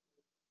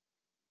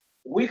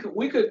 We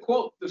could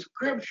quote the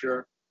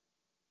scripture,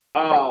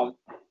 the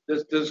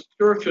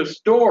scripture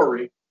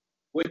story,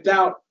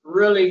 without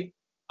really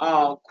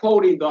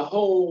quoting the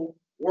whole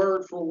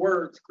word for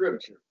word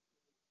scripture.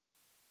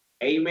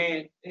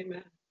 Amen.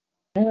 Amen.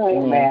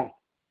 Amen.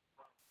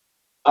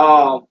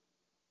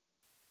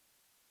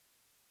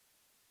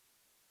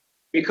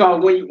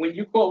 Because when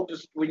you quote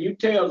this, when you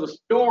tell the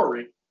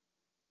story,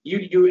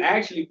 you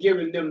actually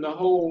giving them the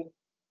whole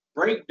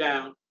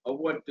breakdown of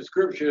what the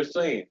scripture is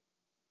saying.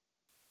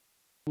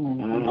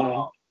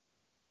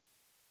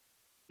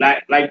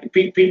 Like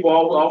the people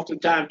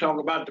oftentimes talk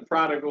about the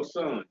prodigal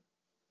son.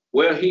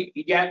 Well,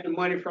 he got the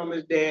money from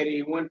his daddy.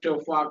 He went to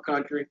a far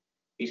country.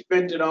 He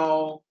spent it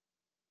all,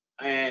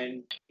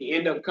 and he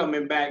ended up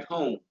coming back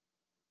home.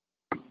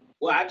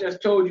 Well, I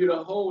just told you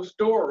the whole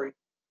story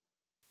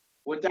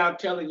without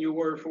telling you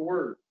word for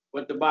word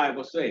what the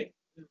Bible says.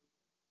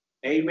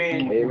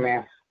 Amen.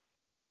 Amen.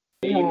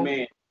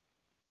 Amen.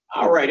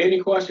 All right. Any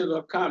questions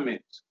or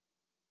comments?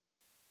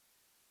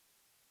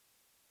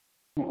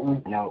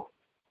 No.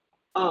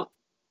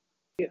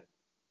 Yeah.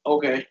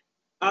 Okay.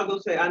 I was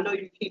gonna say, I know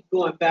you keep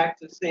going back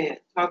to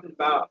talking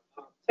about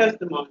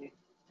testimony,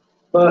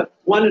 but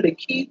one of the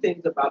key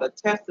things about a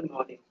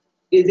testimony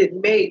is it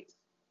makes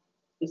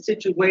the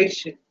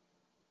situation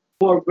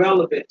more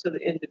relevant to the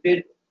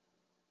individual.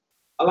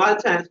 A lot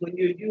of times when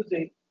you're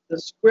using the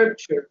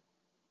scripture,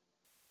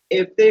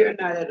 if they're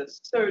not at a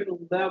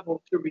certain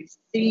level to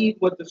receive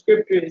what the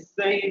scripture is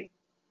saying,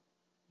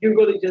 you're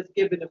really just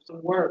giving them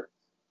some words.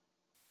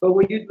 But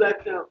when you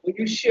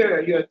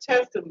share your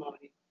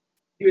testimony,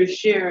 you're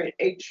sharing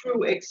a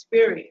true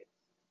experience.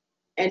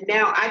 And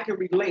now I can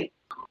relate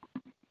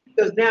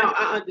because now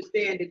I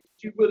understand that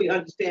you really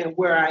understand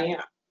where I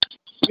am.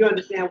 You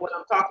understand what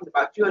I'm talking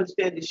about. You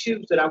understand the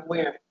shoes that I'm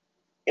wearing,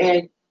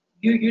 and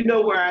you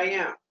know where I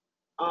am.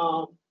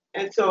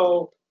 And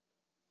so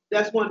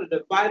that's one of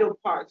the vital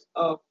parts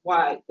of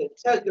why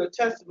your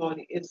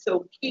testimony is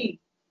so key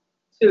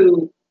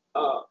to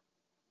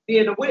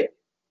being a witness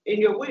in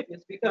your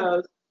witness,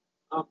 because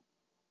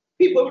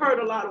people have heard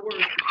a lot of words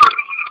before.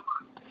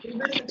 We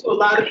listen to a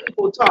lot of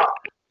people talk.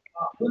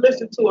 We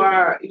listen to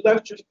our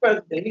illustrious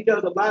president. He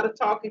does a lot of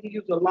talking. He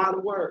uses a lot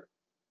of words.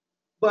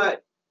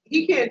 But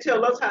he can't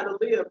tell us how to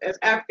live as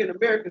African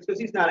Americans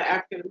because he's not an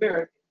African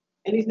American.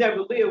 And he's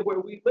never lived where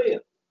we live.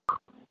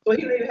 So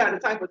he didn't have the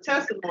type of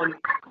testimony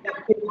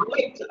that can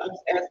relate to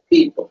us as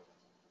people.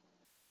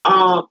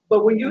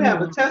 But when you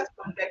have a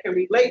testimony that can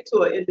relate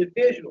to an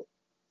individual,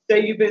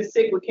 say you've been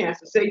sick with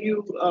cancer, say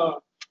you,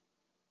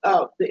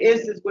 the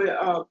instance where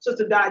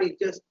Sister Dottie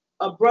just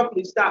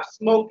abruptly stopped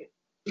smoking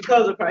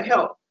because of her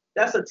health,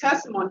 that's a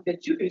testimony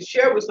that you can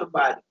share with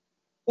somebody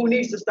who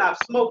needs to stop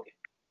smoking.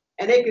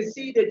 And they can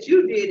see that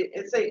you did it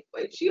and say,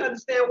 wait, she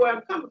understands where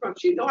I'm coming from.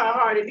 She know how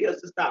hard it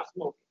is to stop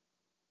smoking.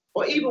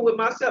 Or even with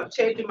myself,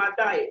 changing my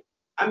diet.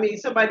 I mean,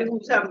 somebody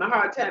who's having a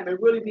hard time and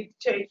really needs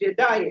to change their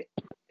diet.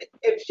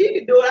 If she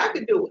can do it, I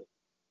can do it.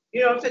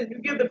 You know what I'm saying? You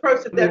give the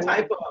person that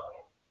type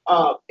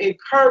of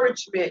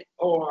encouragement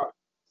or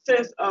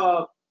sense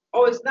of,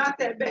 oh, it's not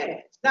that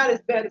bad. It's not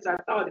as bad as I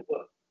thought it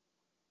was.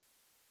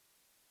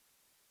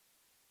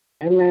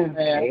 Amen.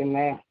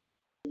 Amen.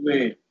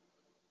 Amen.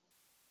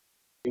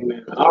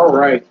 Amen. All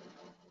right.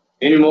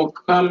 Any more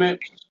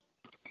comments?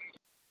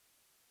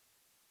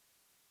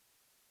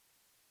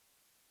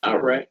 All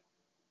right.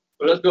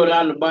 Well, let's go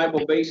down to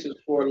Bible basis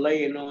for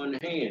laying on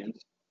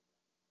hands.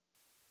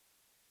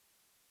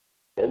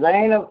 The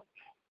laying of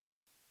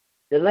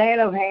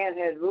hands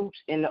has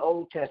roots in the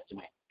Old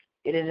Testament.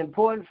 It is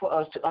important for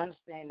us to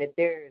understand that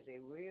there is a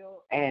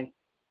real and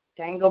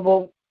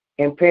tangible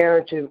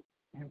imperative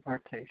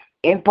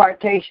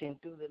impartation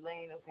through the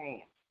laying of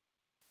hands.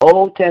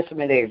 Old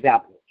Testament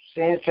example,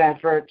 sin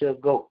transferred to a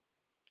goat.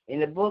 In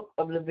the book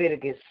of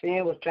Leviticus,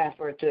 sin was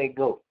transferred to a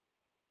goat.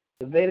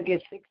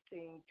 Leviticus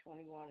 16,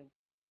 21, and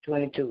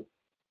 22.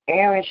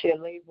 Aaron shall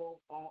lay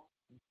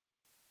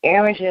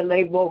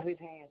both his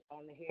hands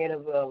on the head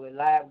of a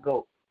live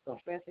goat,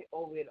 confessing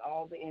over it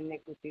all the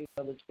iniquities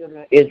of the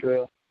children of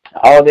Israel,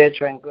 all their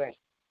transgressions.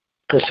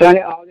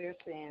 Concerning all their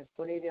sins,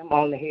 putting them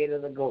on the head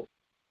of the goat,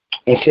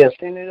 and shall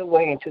send it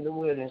away into the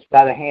wilderness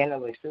by the hand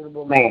of a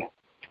suitable man.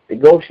 The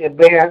goat shall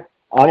bear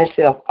on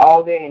itself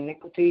all their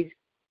iniquities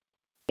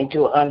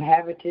into an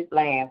uninhabited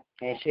land,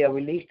 and shall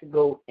release the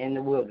goat in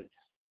the wilderness.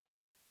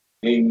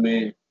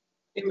 Amen.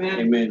 Amen.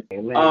 Amen.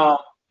 Amen.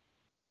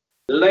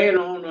 The laying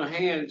on of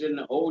hands in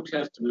the Old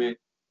Testament,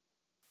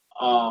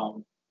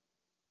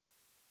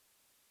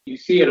 you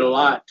see it a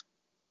lot,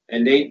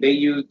 and they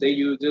use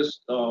this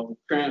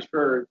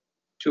transfer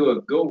to a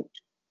goat,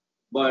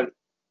 but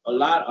a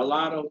lot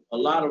of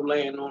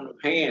laying on of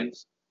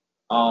hands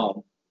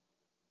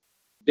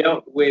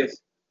dealt with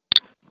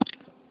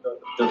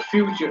the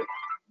future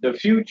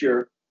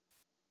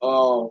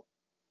of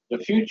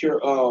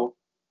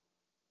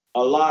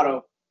a lot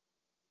of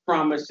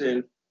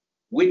promising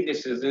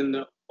witnesses in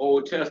the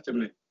Old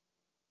Testament.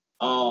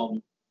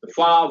 The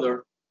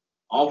father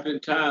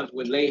oftentimes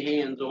would lay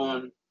hands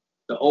on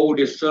the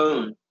oldest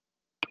son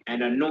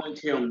and anoint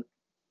him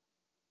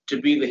to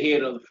be the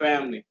head of the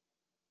family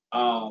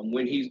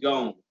when he's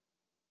gone,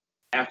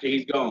 after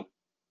he's gone.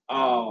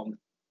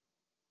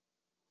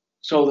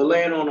 So the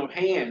laying on of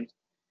hands,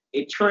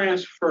 it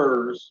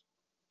transfers,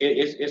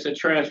 it's a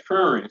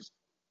transference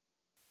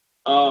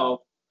of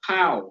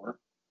power.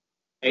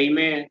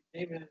 Amen.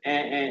 Amen.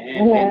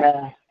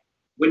 And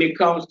when it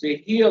comes to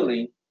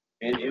healing,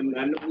 and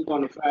I know we're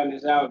going to find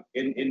this out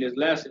in this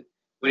lesson,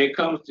 when it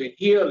comes to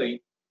healing,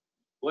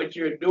 what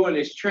you're doing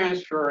is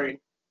transferring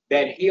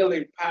that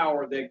healing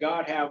power that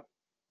God have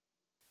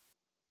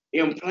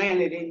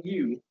implanted in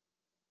you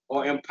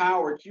or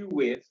empowered you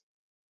with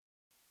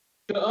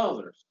to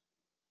others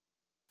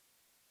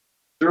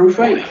through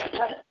faith.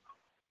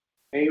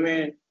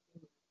 Amen.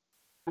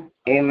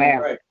 Amen.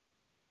 All right.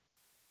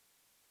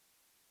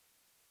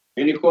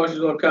 Any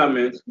questions or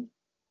comments?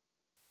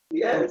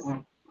 Yes.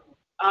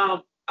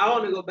 I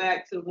want to go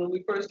back to when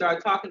we first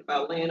started talking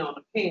about laying on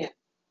of hands.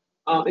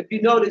 If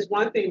you notice,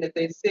 one thing that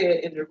they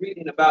said in the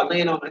reading about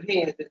laying on of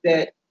hands is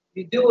that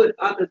you do it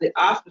under the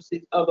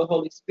auspices of the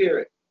Holy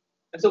Spirit.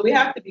 And so we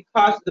have to be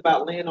cautious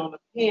about laying on of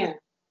hands.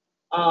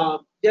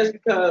 Just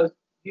because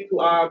you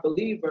are a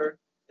believer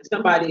and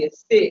somebody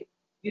is sick,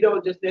 you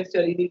don't just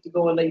necessarily need to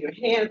go and lay your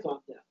hands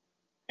on them.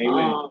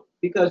 Amen.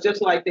 Because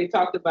just like they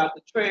talked about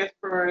the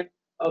transferring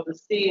of the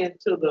sin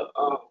to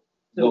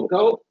the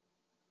goat,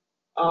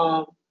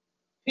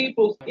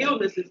 people's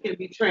illnesses can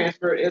be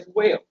transferred as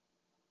well.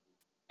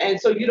 And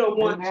so you don't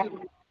want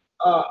to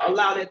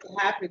allow that to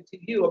happen to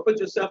you or put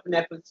yourself in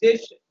that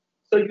position.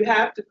 So you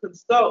have to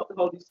consult the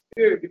Holy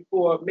Spirit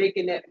before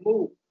making that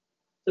move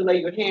to lay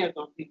your hands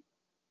on people.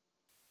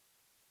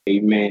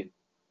 Amen.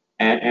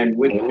 And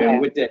with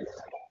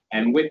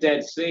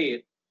that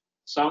said,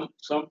 some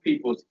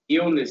people's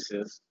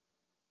illnesses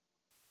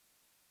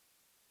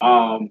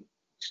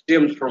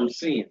stems from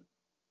sin.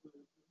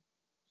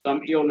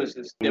 Some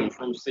illnesses stem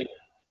from sin.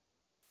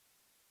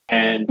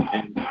 And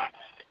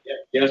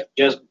just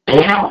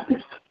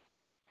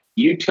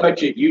you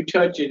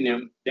touching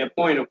them, that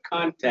point of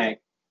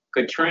contact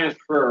could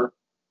transfer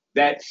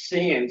that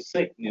sin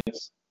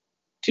sickness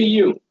to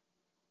you.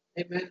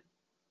 Amen.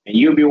 And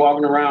you'll be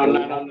walking around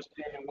not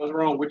understanding what's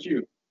wrong with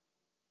you.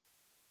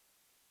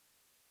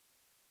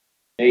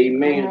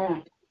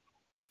 Amen.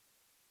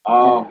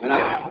 And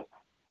I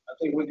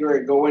think we're going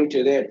to go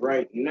into that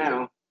right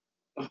now.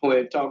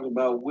 We're talking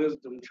about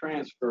wisdom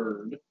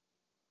transferred.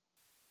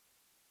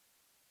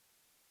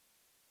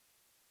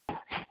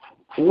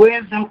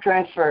 Wisdom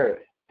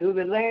transferred. Through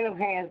the laying of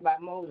hands by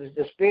Moses,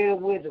 the spirit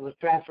of wisdom was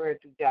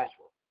transferred to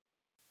Joshua.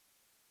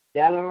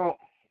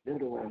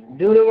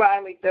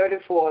 Deuteronomy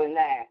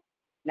 34:9.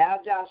 Now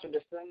Joshua,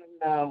 the son of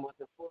Nun, was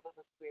full of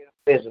the spirit of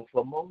wisdom,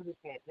 for Moses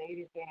had laid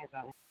his hands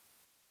on him.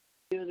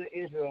 The children of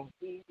Israel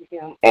heeded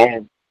him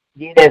and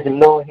did as the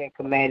Lord had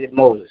commanded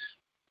Moses.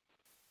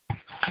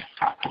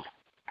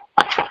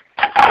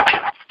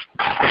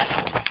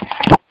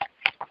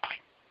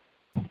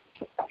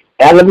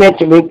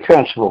 Elementary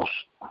principles.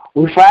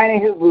 We find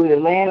in Hebrew the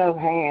laying of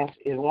hands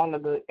is one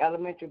of the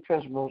elementary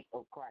principles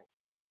of Christ.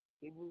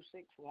 Hebrews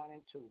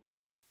 6:1-2.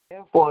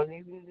 Therefore,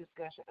 leaving the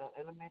discussion of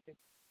elementary,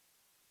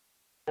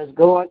 let's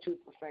go on to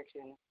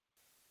perfection,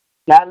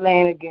 not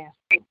laying against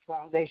the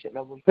foundation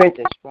of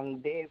repentance from the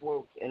dead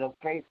works and of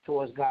faith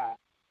towards God,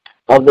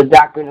 of the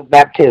doctrine of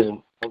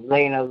baptism, of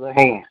laying of the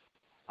hands,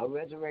 of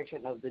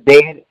resurrection of the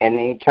dead, and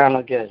the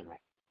eternal judgment.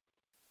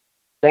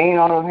 Laying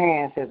on of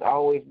hands has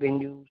always been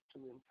used to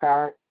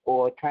impart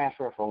or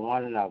transfer from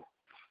one another.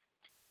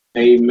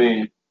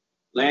 Amen.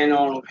 Laying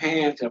on of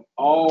hands have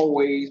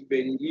always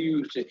been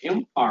used to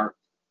impart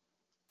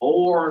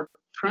or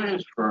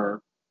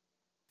transfer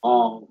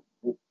from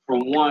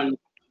one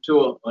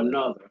to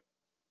another.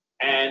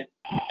 And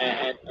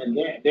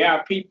there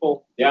are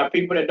people that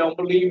don't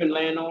believe in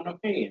laying on of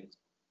hands,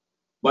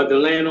 but the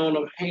laying on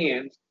of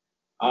hands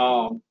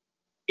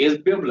is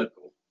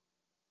biblical.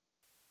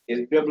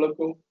 It's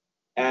biblical,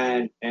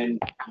 and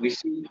we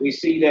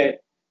see that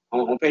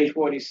on page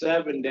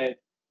 47 that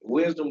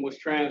wisdom was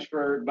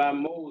transferred by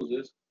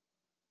Moses.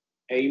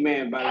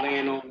 Amen. By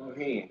laying on of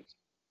hands.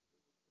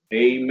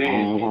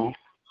 Amen. Mm-hmm.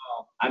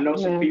 I know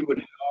some people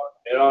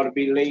that ought to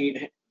be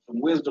laid some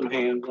wisdom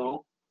hands on.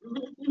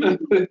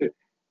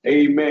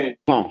 Amen.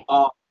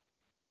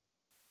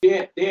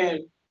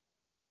 Then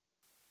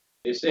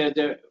it says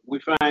that we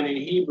find in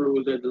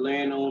Hebrews that the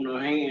laying on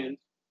of hands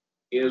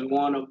is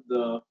one of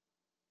the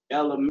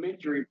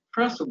elementary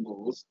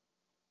principles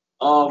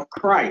of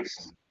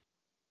Christ.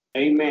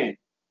 Amen.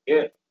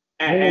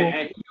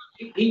 And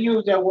he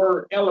used that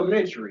word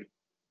elementary,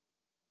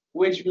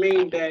 which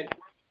means that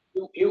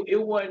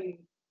it wasn't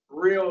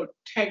real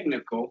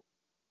technical.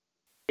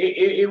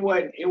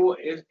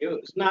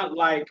 It's not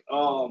like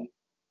a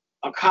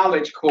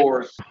college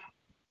course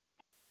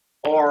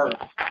or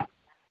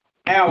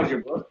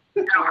algebra.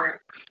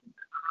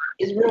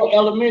 It's real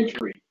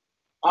elementary.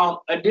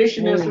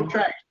 Addition and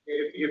subtraction,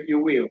 if you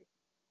will.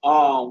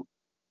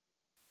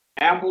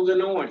 Apples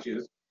and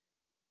oranges.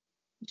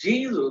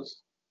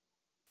 Jesus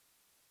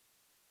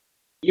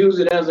used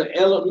it as an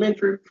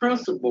elementary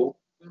principle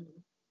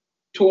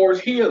towards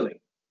healing.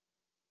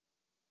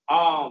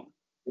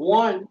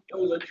 One, it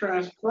was a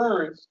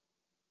transference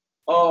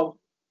of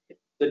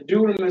the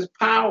dunamis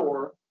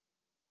power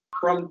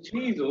from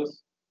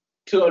Jesus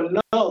to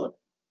another,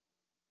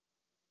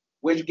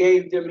 which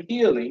gave them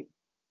healing,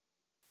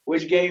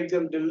 which gave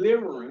them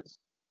deliverance.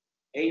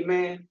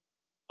 Amen.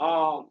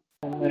 But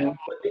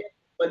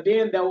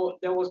then there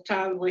was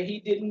times where he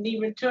didn't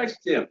even touch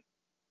them.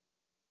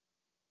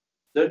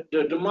 The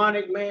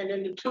demonic man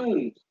in the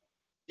tombs,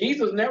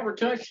 Jesus never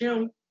touched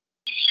him.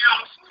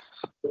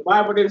 The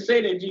Bible didn't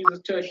say that Jesus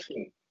touched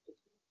him.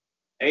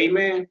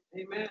 Amen.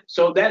 Amen.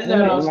 So that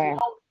let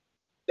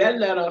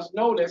us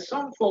know, that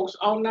some folks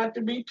ought not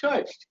to be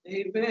touched.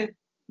 Amen.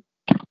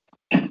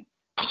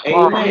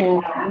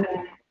 Amen.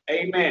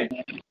 Amen.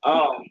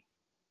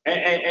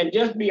 And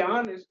just be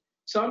honest,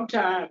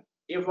 sometimes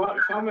if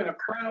I'm in a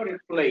crowded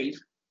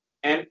place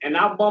and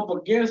I bump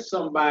against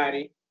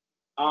somebody,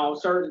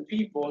 certain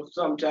people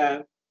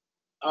sometimes,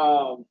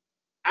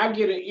 I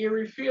get an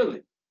eerie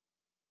feeling.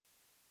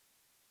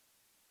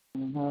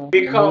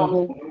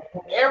 Because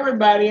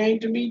everybody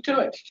ain't to be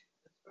touched.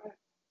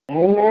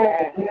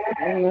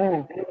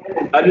 Amen.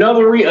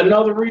 Another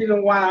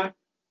reason why,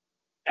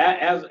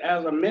 as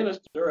a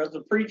minister, as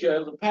a preacher,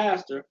 as a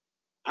pastor,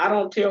 I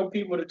don't tell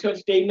people to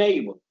touch their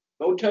neighbor.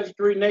 Go touch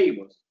 3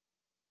 neighbors.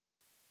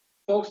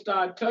 Folks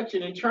start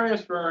touching and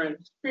transferring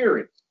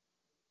spirits.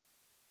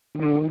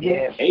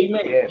 Yes.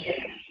 Amen. Yes.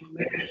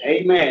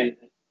 Amen.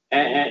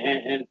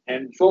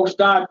 And folks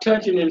start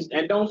touching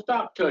and don't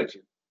stop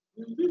touching.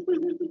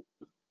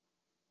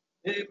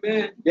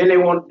 Amen. Then they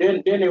want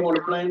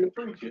to blame the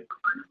preacher.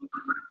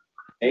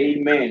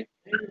 Amen.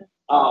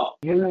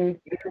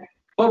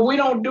 But we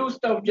don't do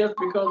stuff just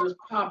because it's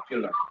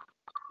popular.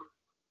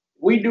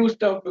 We do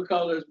stuff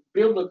because it's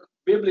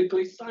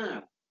biblically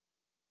sound.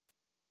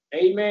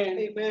 Amen.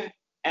 Amen.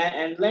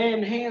 And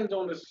laying hands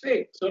on the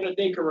sick so that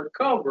they can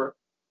recover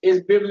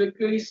is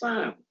biblically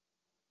sound.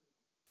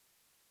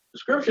 The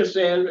scripture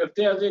says, if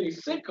there's any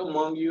sick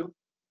among you,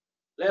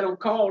 let them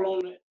call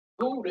on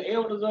the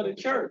elders of the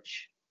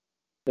church.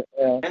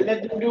 And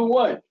let them do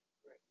what?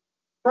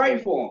 Pray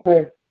for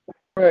them.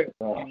 Pray.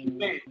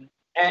 Amen.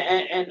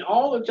 And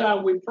all the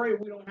time we pray,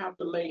 we don't have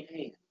to lay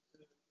hands.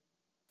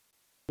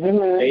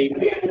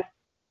 Amen.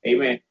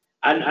 Amen.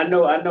 I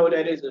know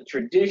that is a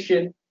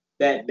tradition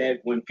that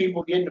when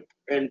people get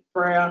in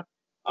prayer,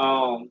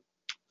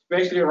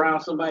 especially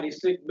around somebody's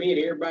sick bed,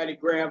 everybody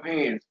grab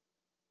hands.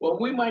 Well,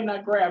 we might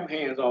not grab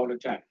hands all the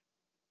time.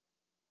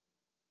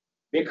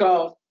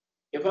 Because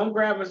if I'm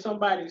grabbing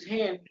somebody's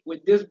hand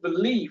with this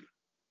belief,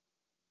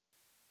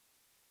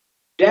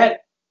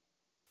 that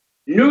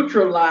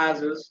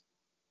neutralizes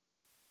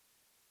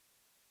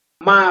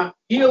my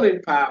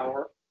healing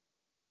power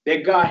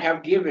that God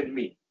have given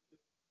me.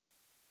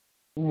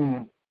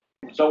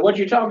 So what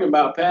you talking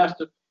about,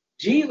 Pastor?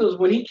 Jesus,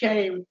 when he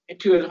came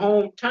into his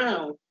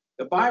hometown,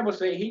 the Bible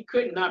says he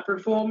could not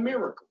perform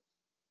miracles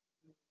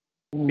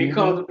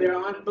because of their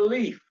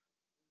unbelief.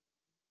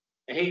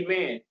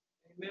 Amen.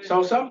 Amen.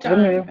 So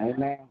sometimes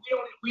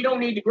we don't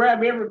need to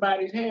grab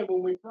everybody's hand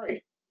when we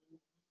pray.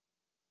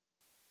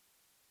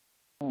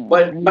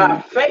 But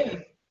by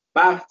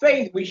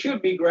faith, we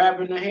should be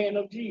grabbing the hand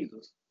of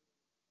Jesus.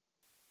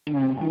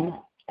 Amen.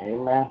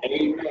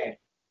 Amen.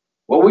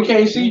 Well, we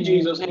can't see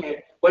Jesus' hand,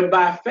 but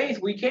by faith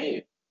we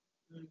can.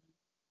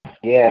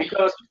 Yeah.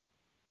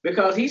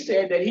 Because he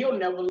said that he'll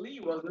never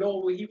leave us,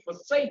 nor will he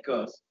forsake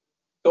us.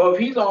 So if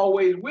he's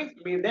always with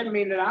me, that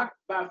means that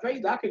by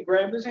faith I can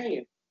grab his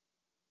hand.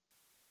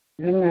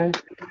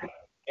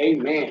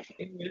 Amen.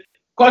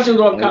 Questions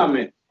or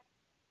comments?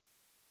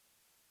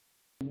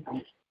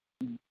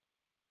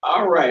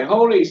 All right.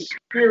 Holy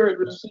Spirit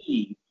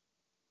receive.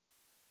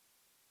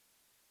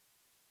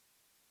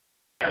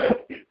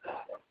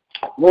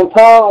 When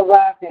Paul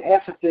arrived in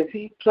Ephesus,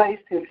 he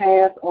placed his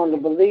hands on the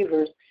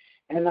believers,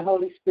 and the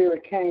Holy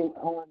Spirit came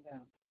on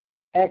them.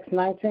 Acts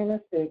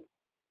 19:6.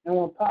 And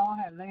when Paul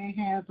had laid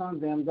hands on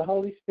them, the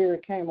Holy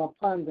Spirit came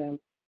upon them,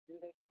 and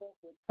they spoke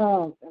with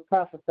tongues and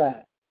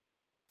prophesied.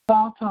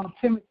 Paul told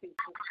Timothy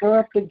to stir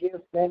up the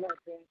gifts that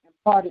had been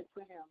imparted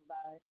to him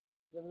by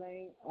the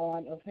laying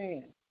on of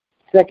hands.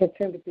 2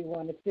 Timothy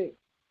 1:6.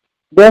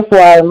 Therefore,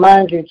 I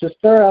remind you to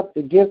stir up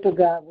the gift of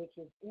God which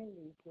is in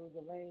you through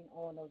the laying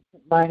on of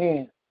my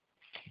hands.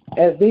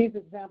 As these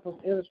examples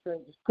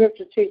illustrate, the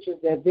scripture teaches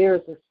that there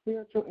is a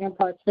spiritual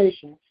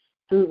impartation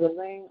through the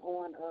laying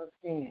on of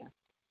hands.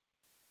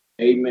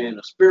 Amen.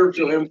 A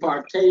spiritual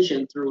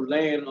impartation through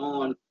laying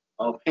on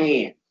of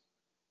hands.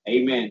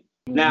 Amen.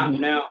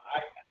 Now,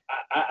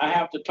 I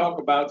have to talk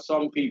about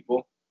some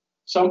people.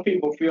 Some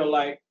people feel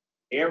like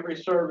every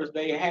service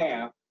they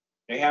have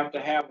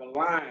to have a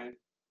line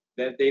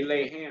that they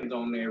lay hands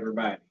on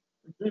everybody.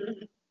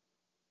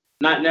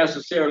 Not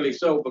necessarily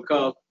so,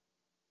 because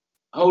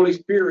Holy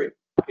Spirit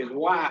is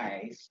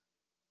wise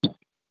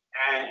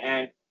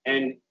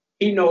and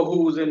he knows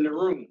who's in the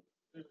room.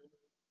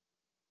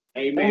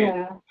 Amen.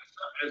 Yeah.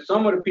 And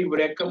some of the people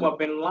that come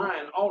up in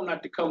line ought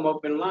not to come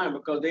up in line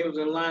because they was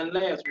in line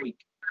last week.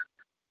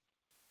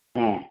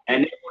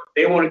 And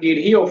they want to get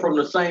healed from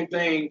the same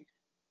thing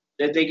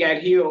that they got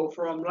healed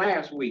from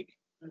last week.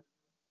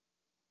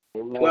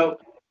 Well,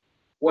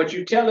 what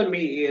you're telling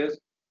me is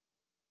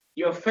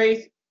your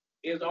faith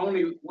is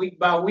only week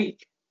by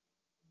week.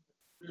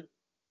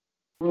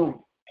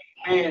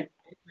 And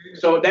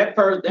so that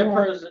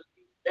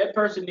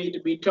person needs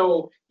to be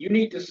told, you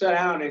need to sit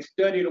down and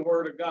study the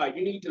word of God.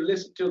 You need to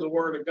listen to the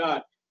word of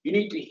God. You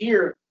need to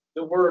hear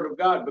the word of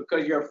God,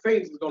 because your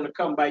faith is going to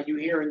come by you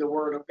hearing the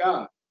word of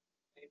God.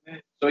 Amen.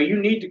 So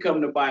you need to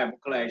come to Bible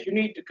class. You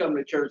need to come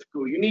to church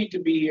school. You need to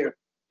be here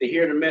to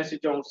hear the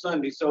message on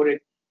Sunday so that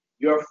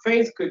your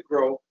faith could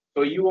grow,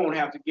 so you won't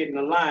have to get in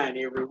the line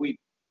every week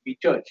to be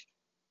touched.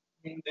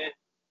 Amen.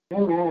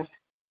 Amen.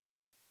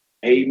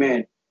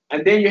 Amen.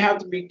 And then you have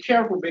to be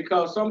careful,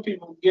 because some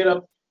people get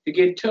up to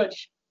get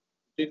touched,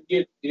 to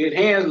get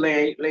hands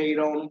laid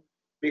on them,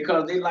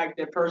 because they like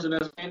that person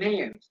that's in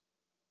hands.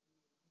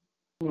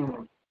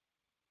 Amen.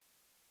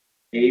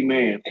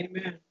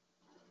 Amen.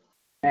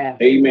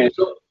 Amen.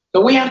 So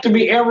we have to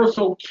be ever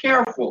so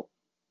careful,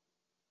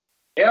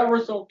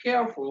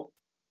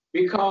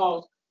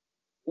 because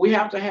we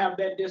have to have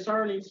that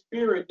discerning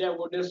spirit that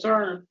will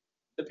discern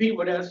the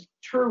people that's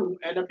true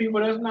and the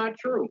people that's not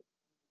true.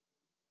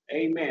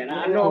 Amen.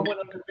 I know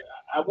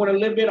I went a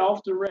little bit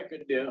off the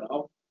record there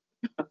of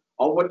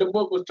what the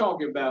book was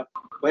talking about,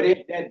 but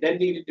that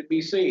needed to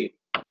be said.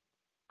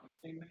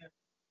 Amen.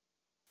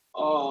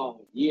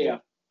 Oh, yeah.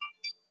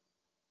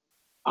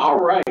 All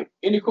right.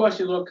 Any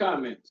questions or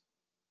comments?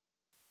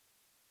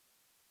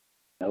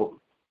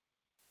 Nope.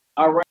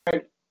 All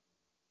right.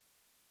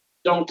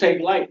 Don't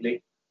take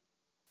lightly.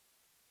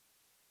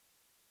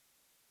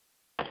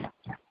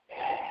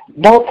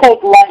 Don't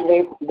take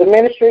lightly. The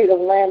ministry of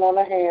laying on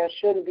the hands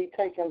shouldn't be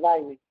taken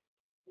lightly.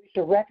 We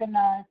should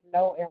recognize,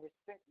 know, and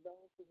respect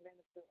those who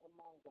minister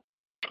among us.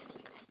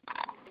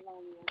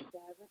 Thessalonians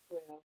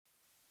 5:12.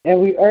 And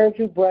we urge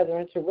you,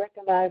 brethren, to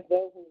recognize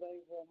those who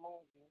labor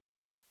among you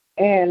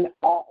and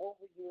are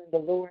over you in the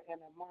Lord and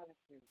admonish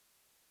you.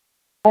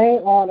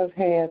 Laying on of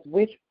hands,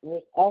 which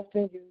was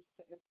often used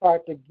to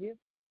impart the gift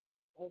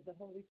of the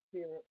Holy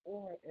Spirit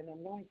or an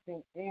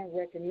anointing and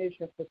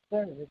recognition for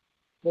service,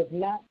 was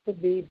not to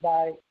be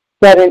by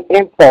sudden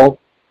impulse,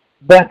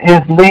 but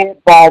is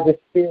led by the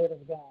Spirit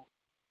of God.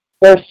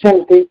 1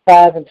 Timothy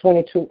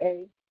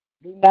 5:22a.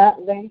 Do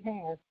not lay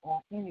hands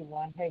on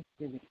anyone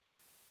hastily.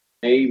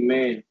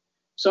 Amen.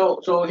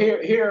 So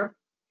here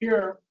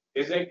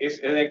it's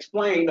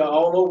explained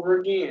all over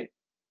again.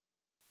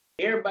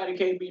 Everybody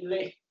can't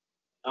be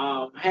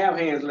have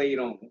hands laid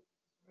on them.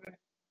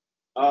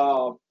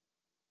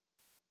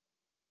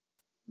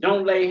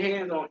 Don't lay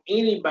hands on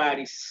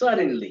anybody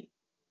suddenly,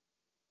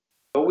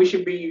 but we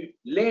should be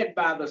led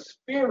by the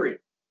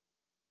Spirit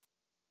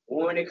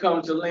when it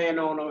comes to laying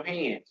on our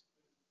hands.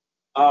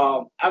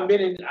 I've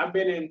been in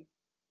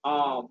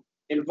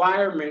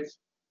environments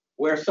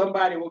where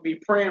somebody will be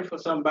praying for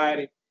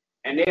somebody,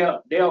 and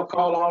they'll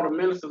call all the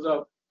ministers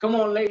up. Come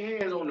on, lay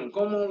hands on them.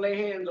 Come on,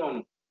 lay hands on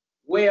them.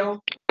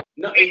 Well,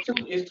 no,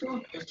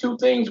 it's two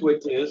things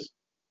with this,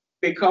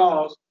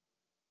 because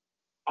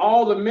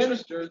all the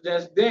ministers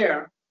that's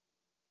there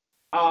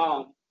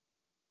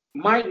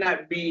might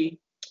not be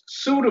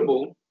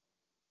suitable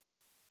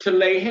to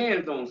lay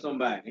hands on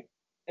somebody.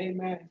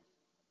 Amen.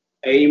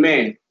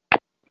 Amen.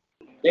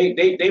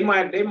 They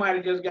might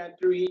have just got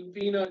through eating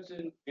peanuts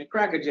and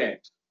Cracker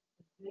Jacks.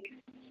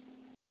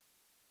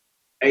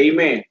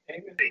 Amen.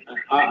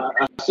 I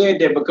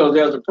said that because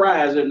there's a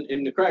prize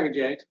in the Cracker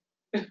Jacks,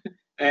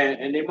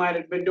 and they might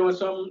have been doing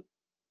something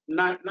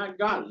not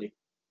godly.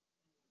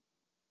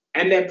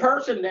 And that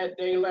person that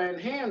they laying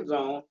hands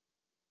on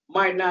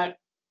might not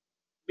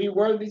be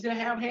worthy to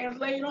have hands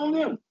laid on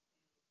them.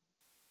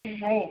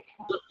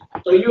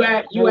 So you're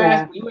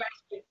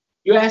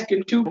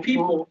asking two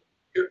people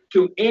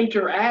to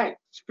interact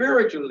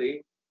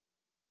spiritually.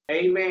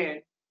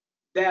 Amen.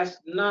 That's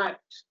not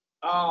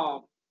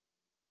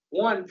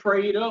one,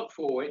 prayed up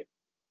for it,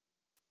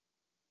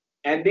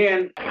 and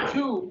then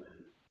two,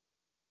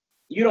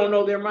 you don't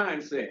know their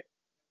mindset.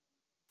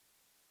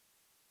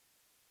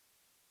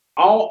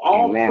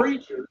 All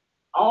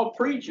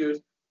preachers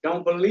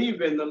don't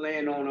believe in the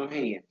laying on of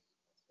hands.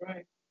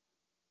 Right.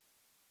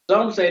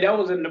 Some say that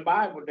was in the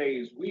Bible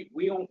days. We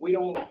don't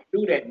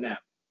do that now.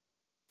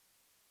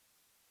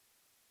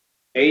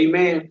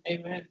 Amen.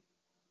 Amen.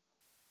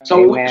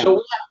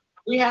 So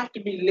we have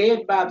to be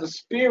led by the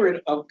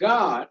Spirit of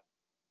God.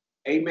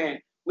 Amen.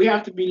 We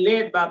have to be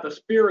led by the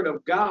Spirit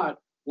of God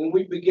when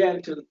we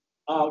begin to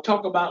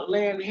talk about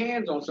laying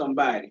hands on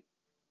somebody.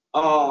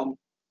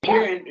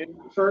 Here in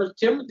 1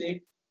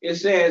 Timothy, it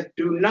says,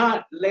 "Do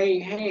not lay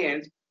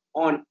hands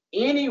on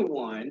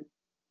anyone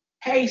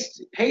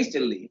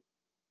hastily."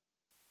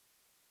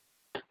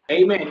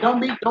 Amen.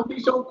 Don't be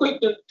so quick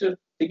to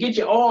get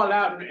your oil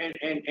out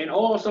and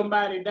oil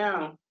somebody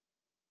down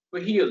for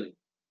healing.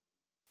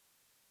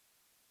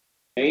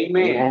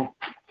 Amen.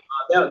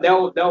 There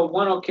was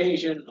one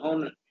occasion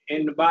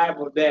in the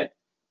Bible that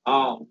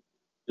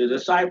the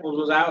disciples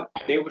was out.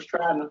 They was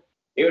trying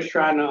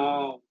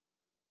to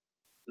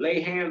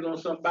lay hands on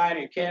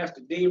somebody and cast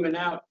the demon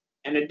out,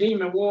 and the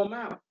demon wore them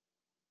out,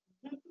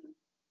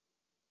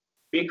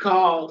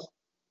 because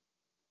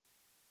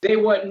they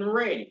wasn't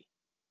ready.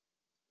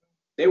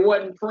 They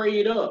wasn't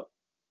prayed up.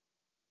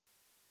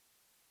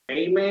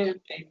 Amen.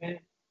 Amen.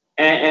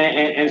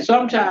 And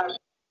sometimes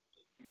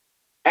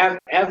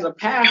as a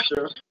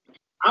pastor,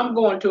 I'm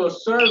going to a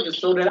service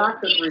so that I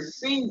could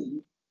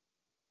receive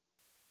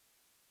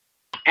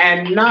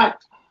and not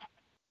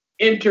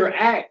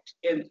interact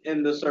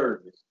in the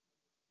service.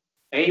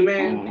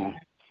 Amen. Mm-hmm.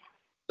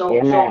 So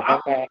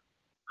Okay.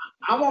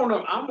 I'm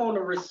on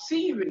a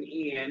receiving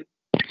end,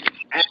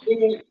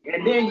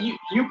 and then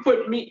you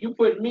put me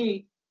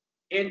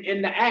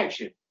in the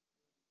action.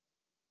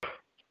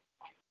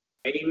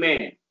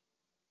 Amen.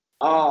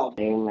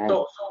 Amen.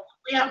 So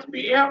we have to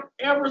be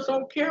ever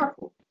so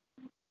careful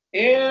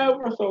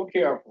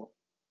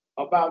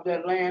about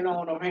that laying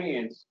on of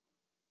hands.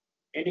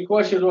 Any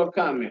questions or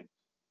comments?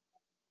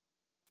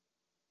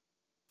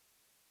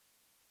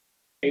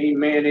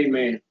 Amen,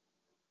 amen.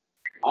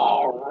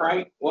 All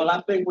right. Well,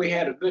 I think we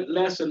had a good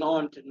lesson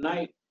on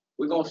tonight.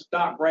 We're going to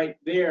stop right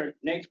there.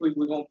 Next week,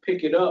 we're going to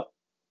pick it up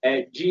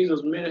at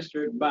Jesus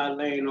ministered by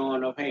laying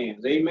on of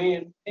hands.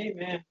 Amen.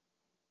 Amen.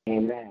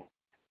 Amen.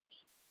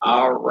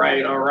 All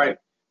right, all right.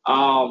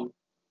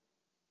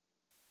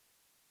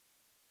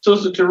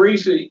 Sister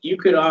Teresa, you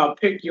could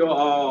pick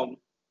your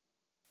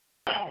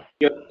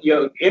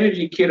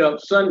energy kit up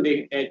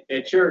Sunday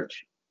at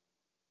church.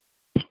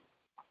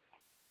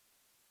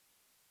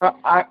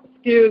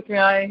 Excuse me,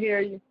 I didn't hear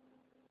you.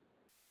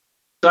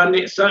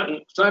 Sunday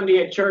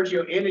at church,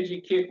 your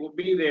energy kit will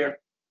be there.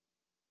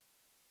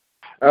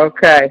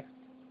 Okay.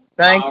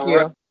 Thank you.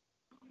 Right.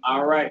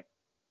 All right.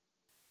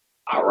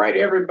 All right,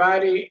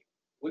 everybody.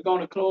 We're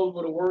going to close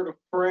with a word of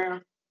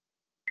prayer.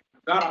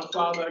 God our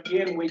Father,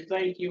 again, we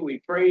thank you, we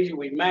praise you,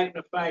 we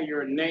magnify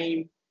your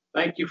name.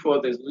 Thank you for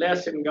this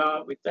lesson,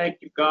 God. We thank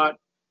you, God,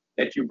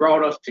 that you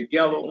brought us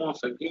together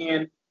once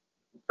again.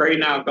 Pray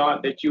now,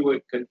 God, that you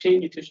would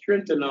continue to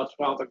strengthen us,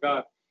 Father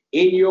God,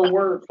 in your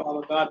word,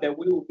 Father God, that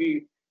we will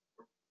be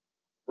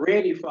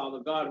ready, Father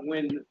God,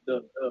 when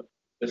the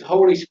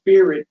Holy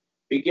Spirit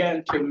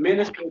began to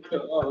minister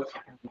to us,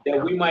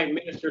 that we might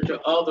minister to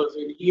others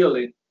in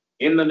healing.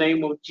 In the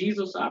name of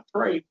Jesus, I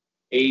pray.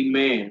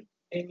 Amen.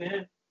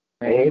 Amen.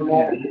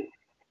 Amen.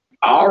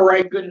 All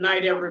right, good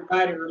night,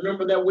 everybody.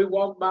 Remember that we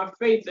walk by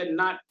faith and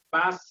not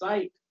by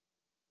sight.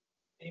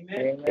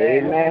 Amen.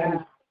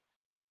 Amen.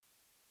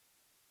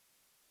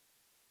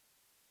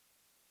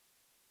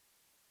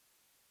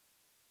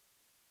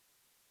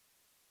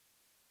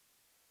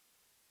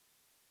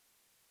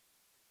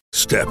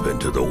 Step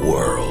into the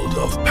world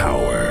of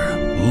power,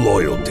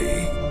 loyalty,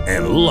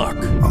 and luck.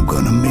 I'm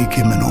gonna make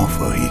him an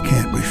offer he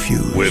can't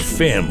refuse. With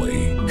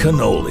family,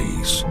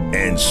 cannolis,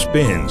 and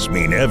spins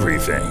mean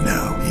everything.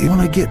 Now, you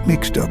wanna get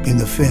mixed up in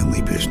the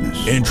family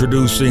business.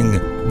 Introducing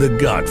The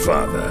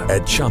Godfather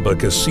at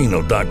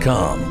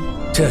ChumbaCasino.com.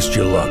 Test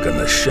your luck in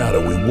the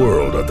shadowy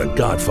world of The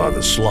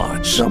Godfather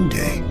slot.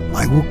 Someday,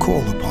 I will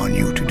call upon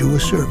you to do a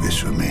service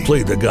for me.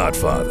 Play The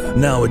Godfather,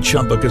 now at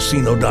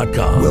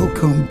ChumbaCasino.com.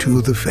 Welcome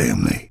to the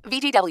family.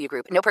 VGW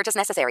Group. No purchase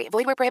necessary.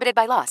 Void where prohibited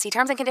by law. See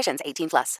terms and conditions. 18+.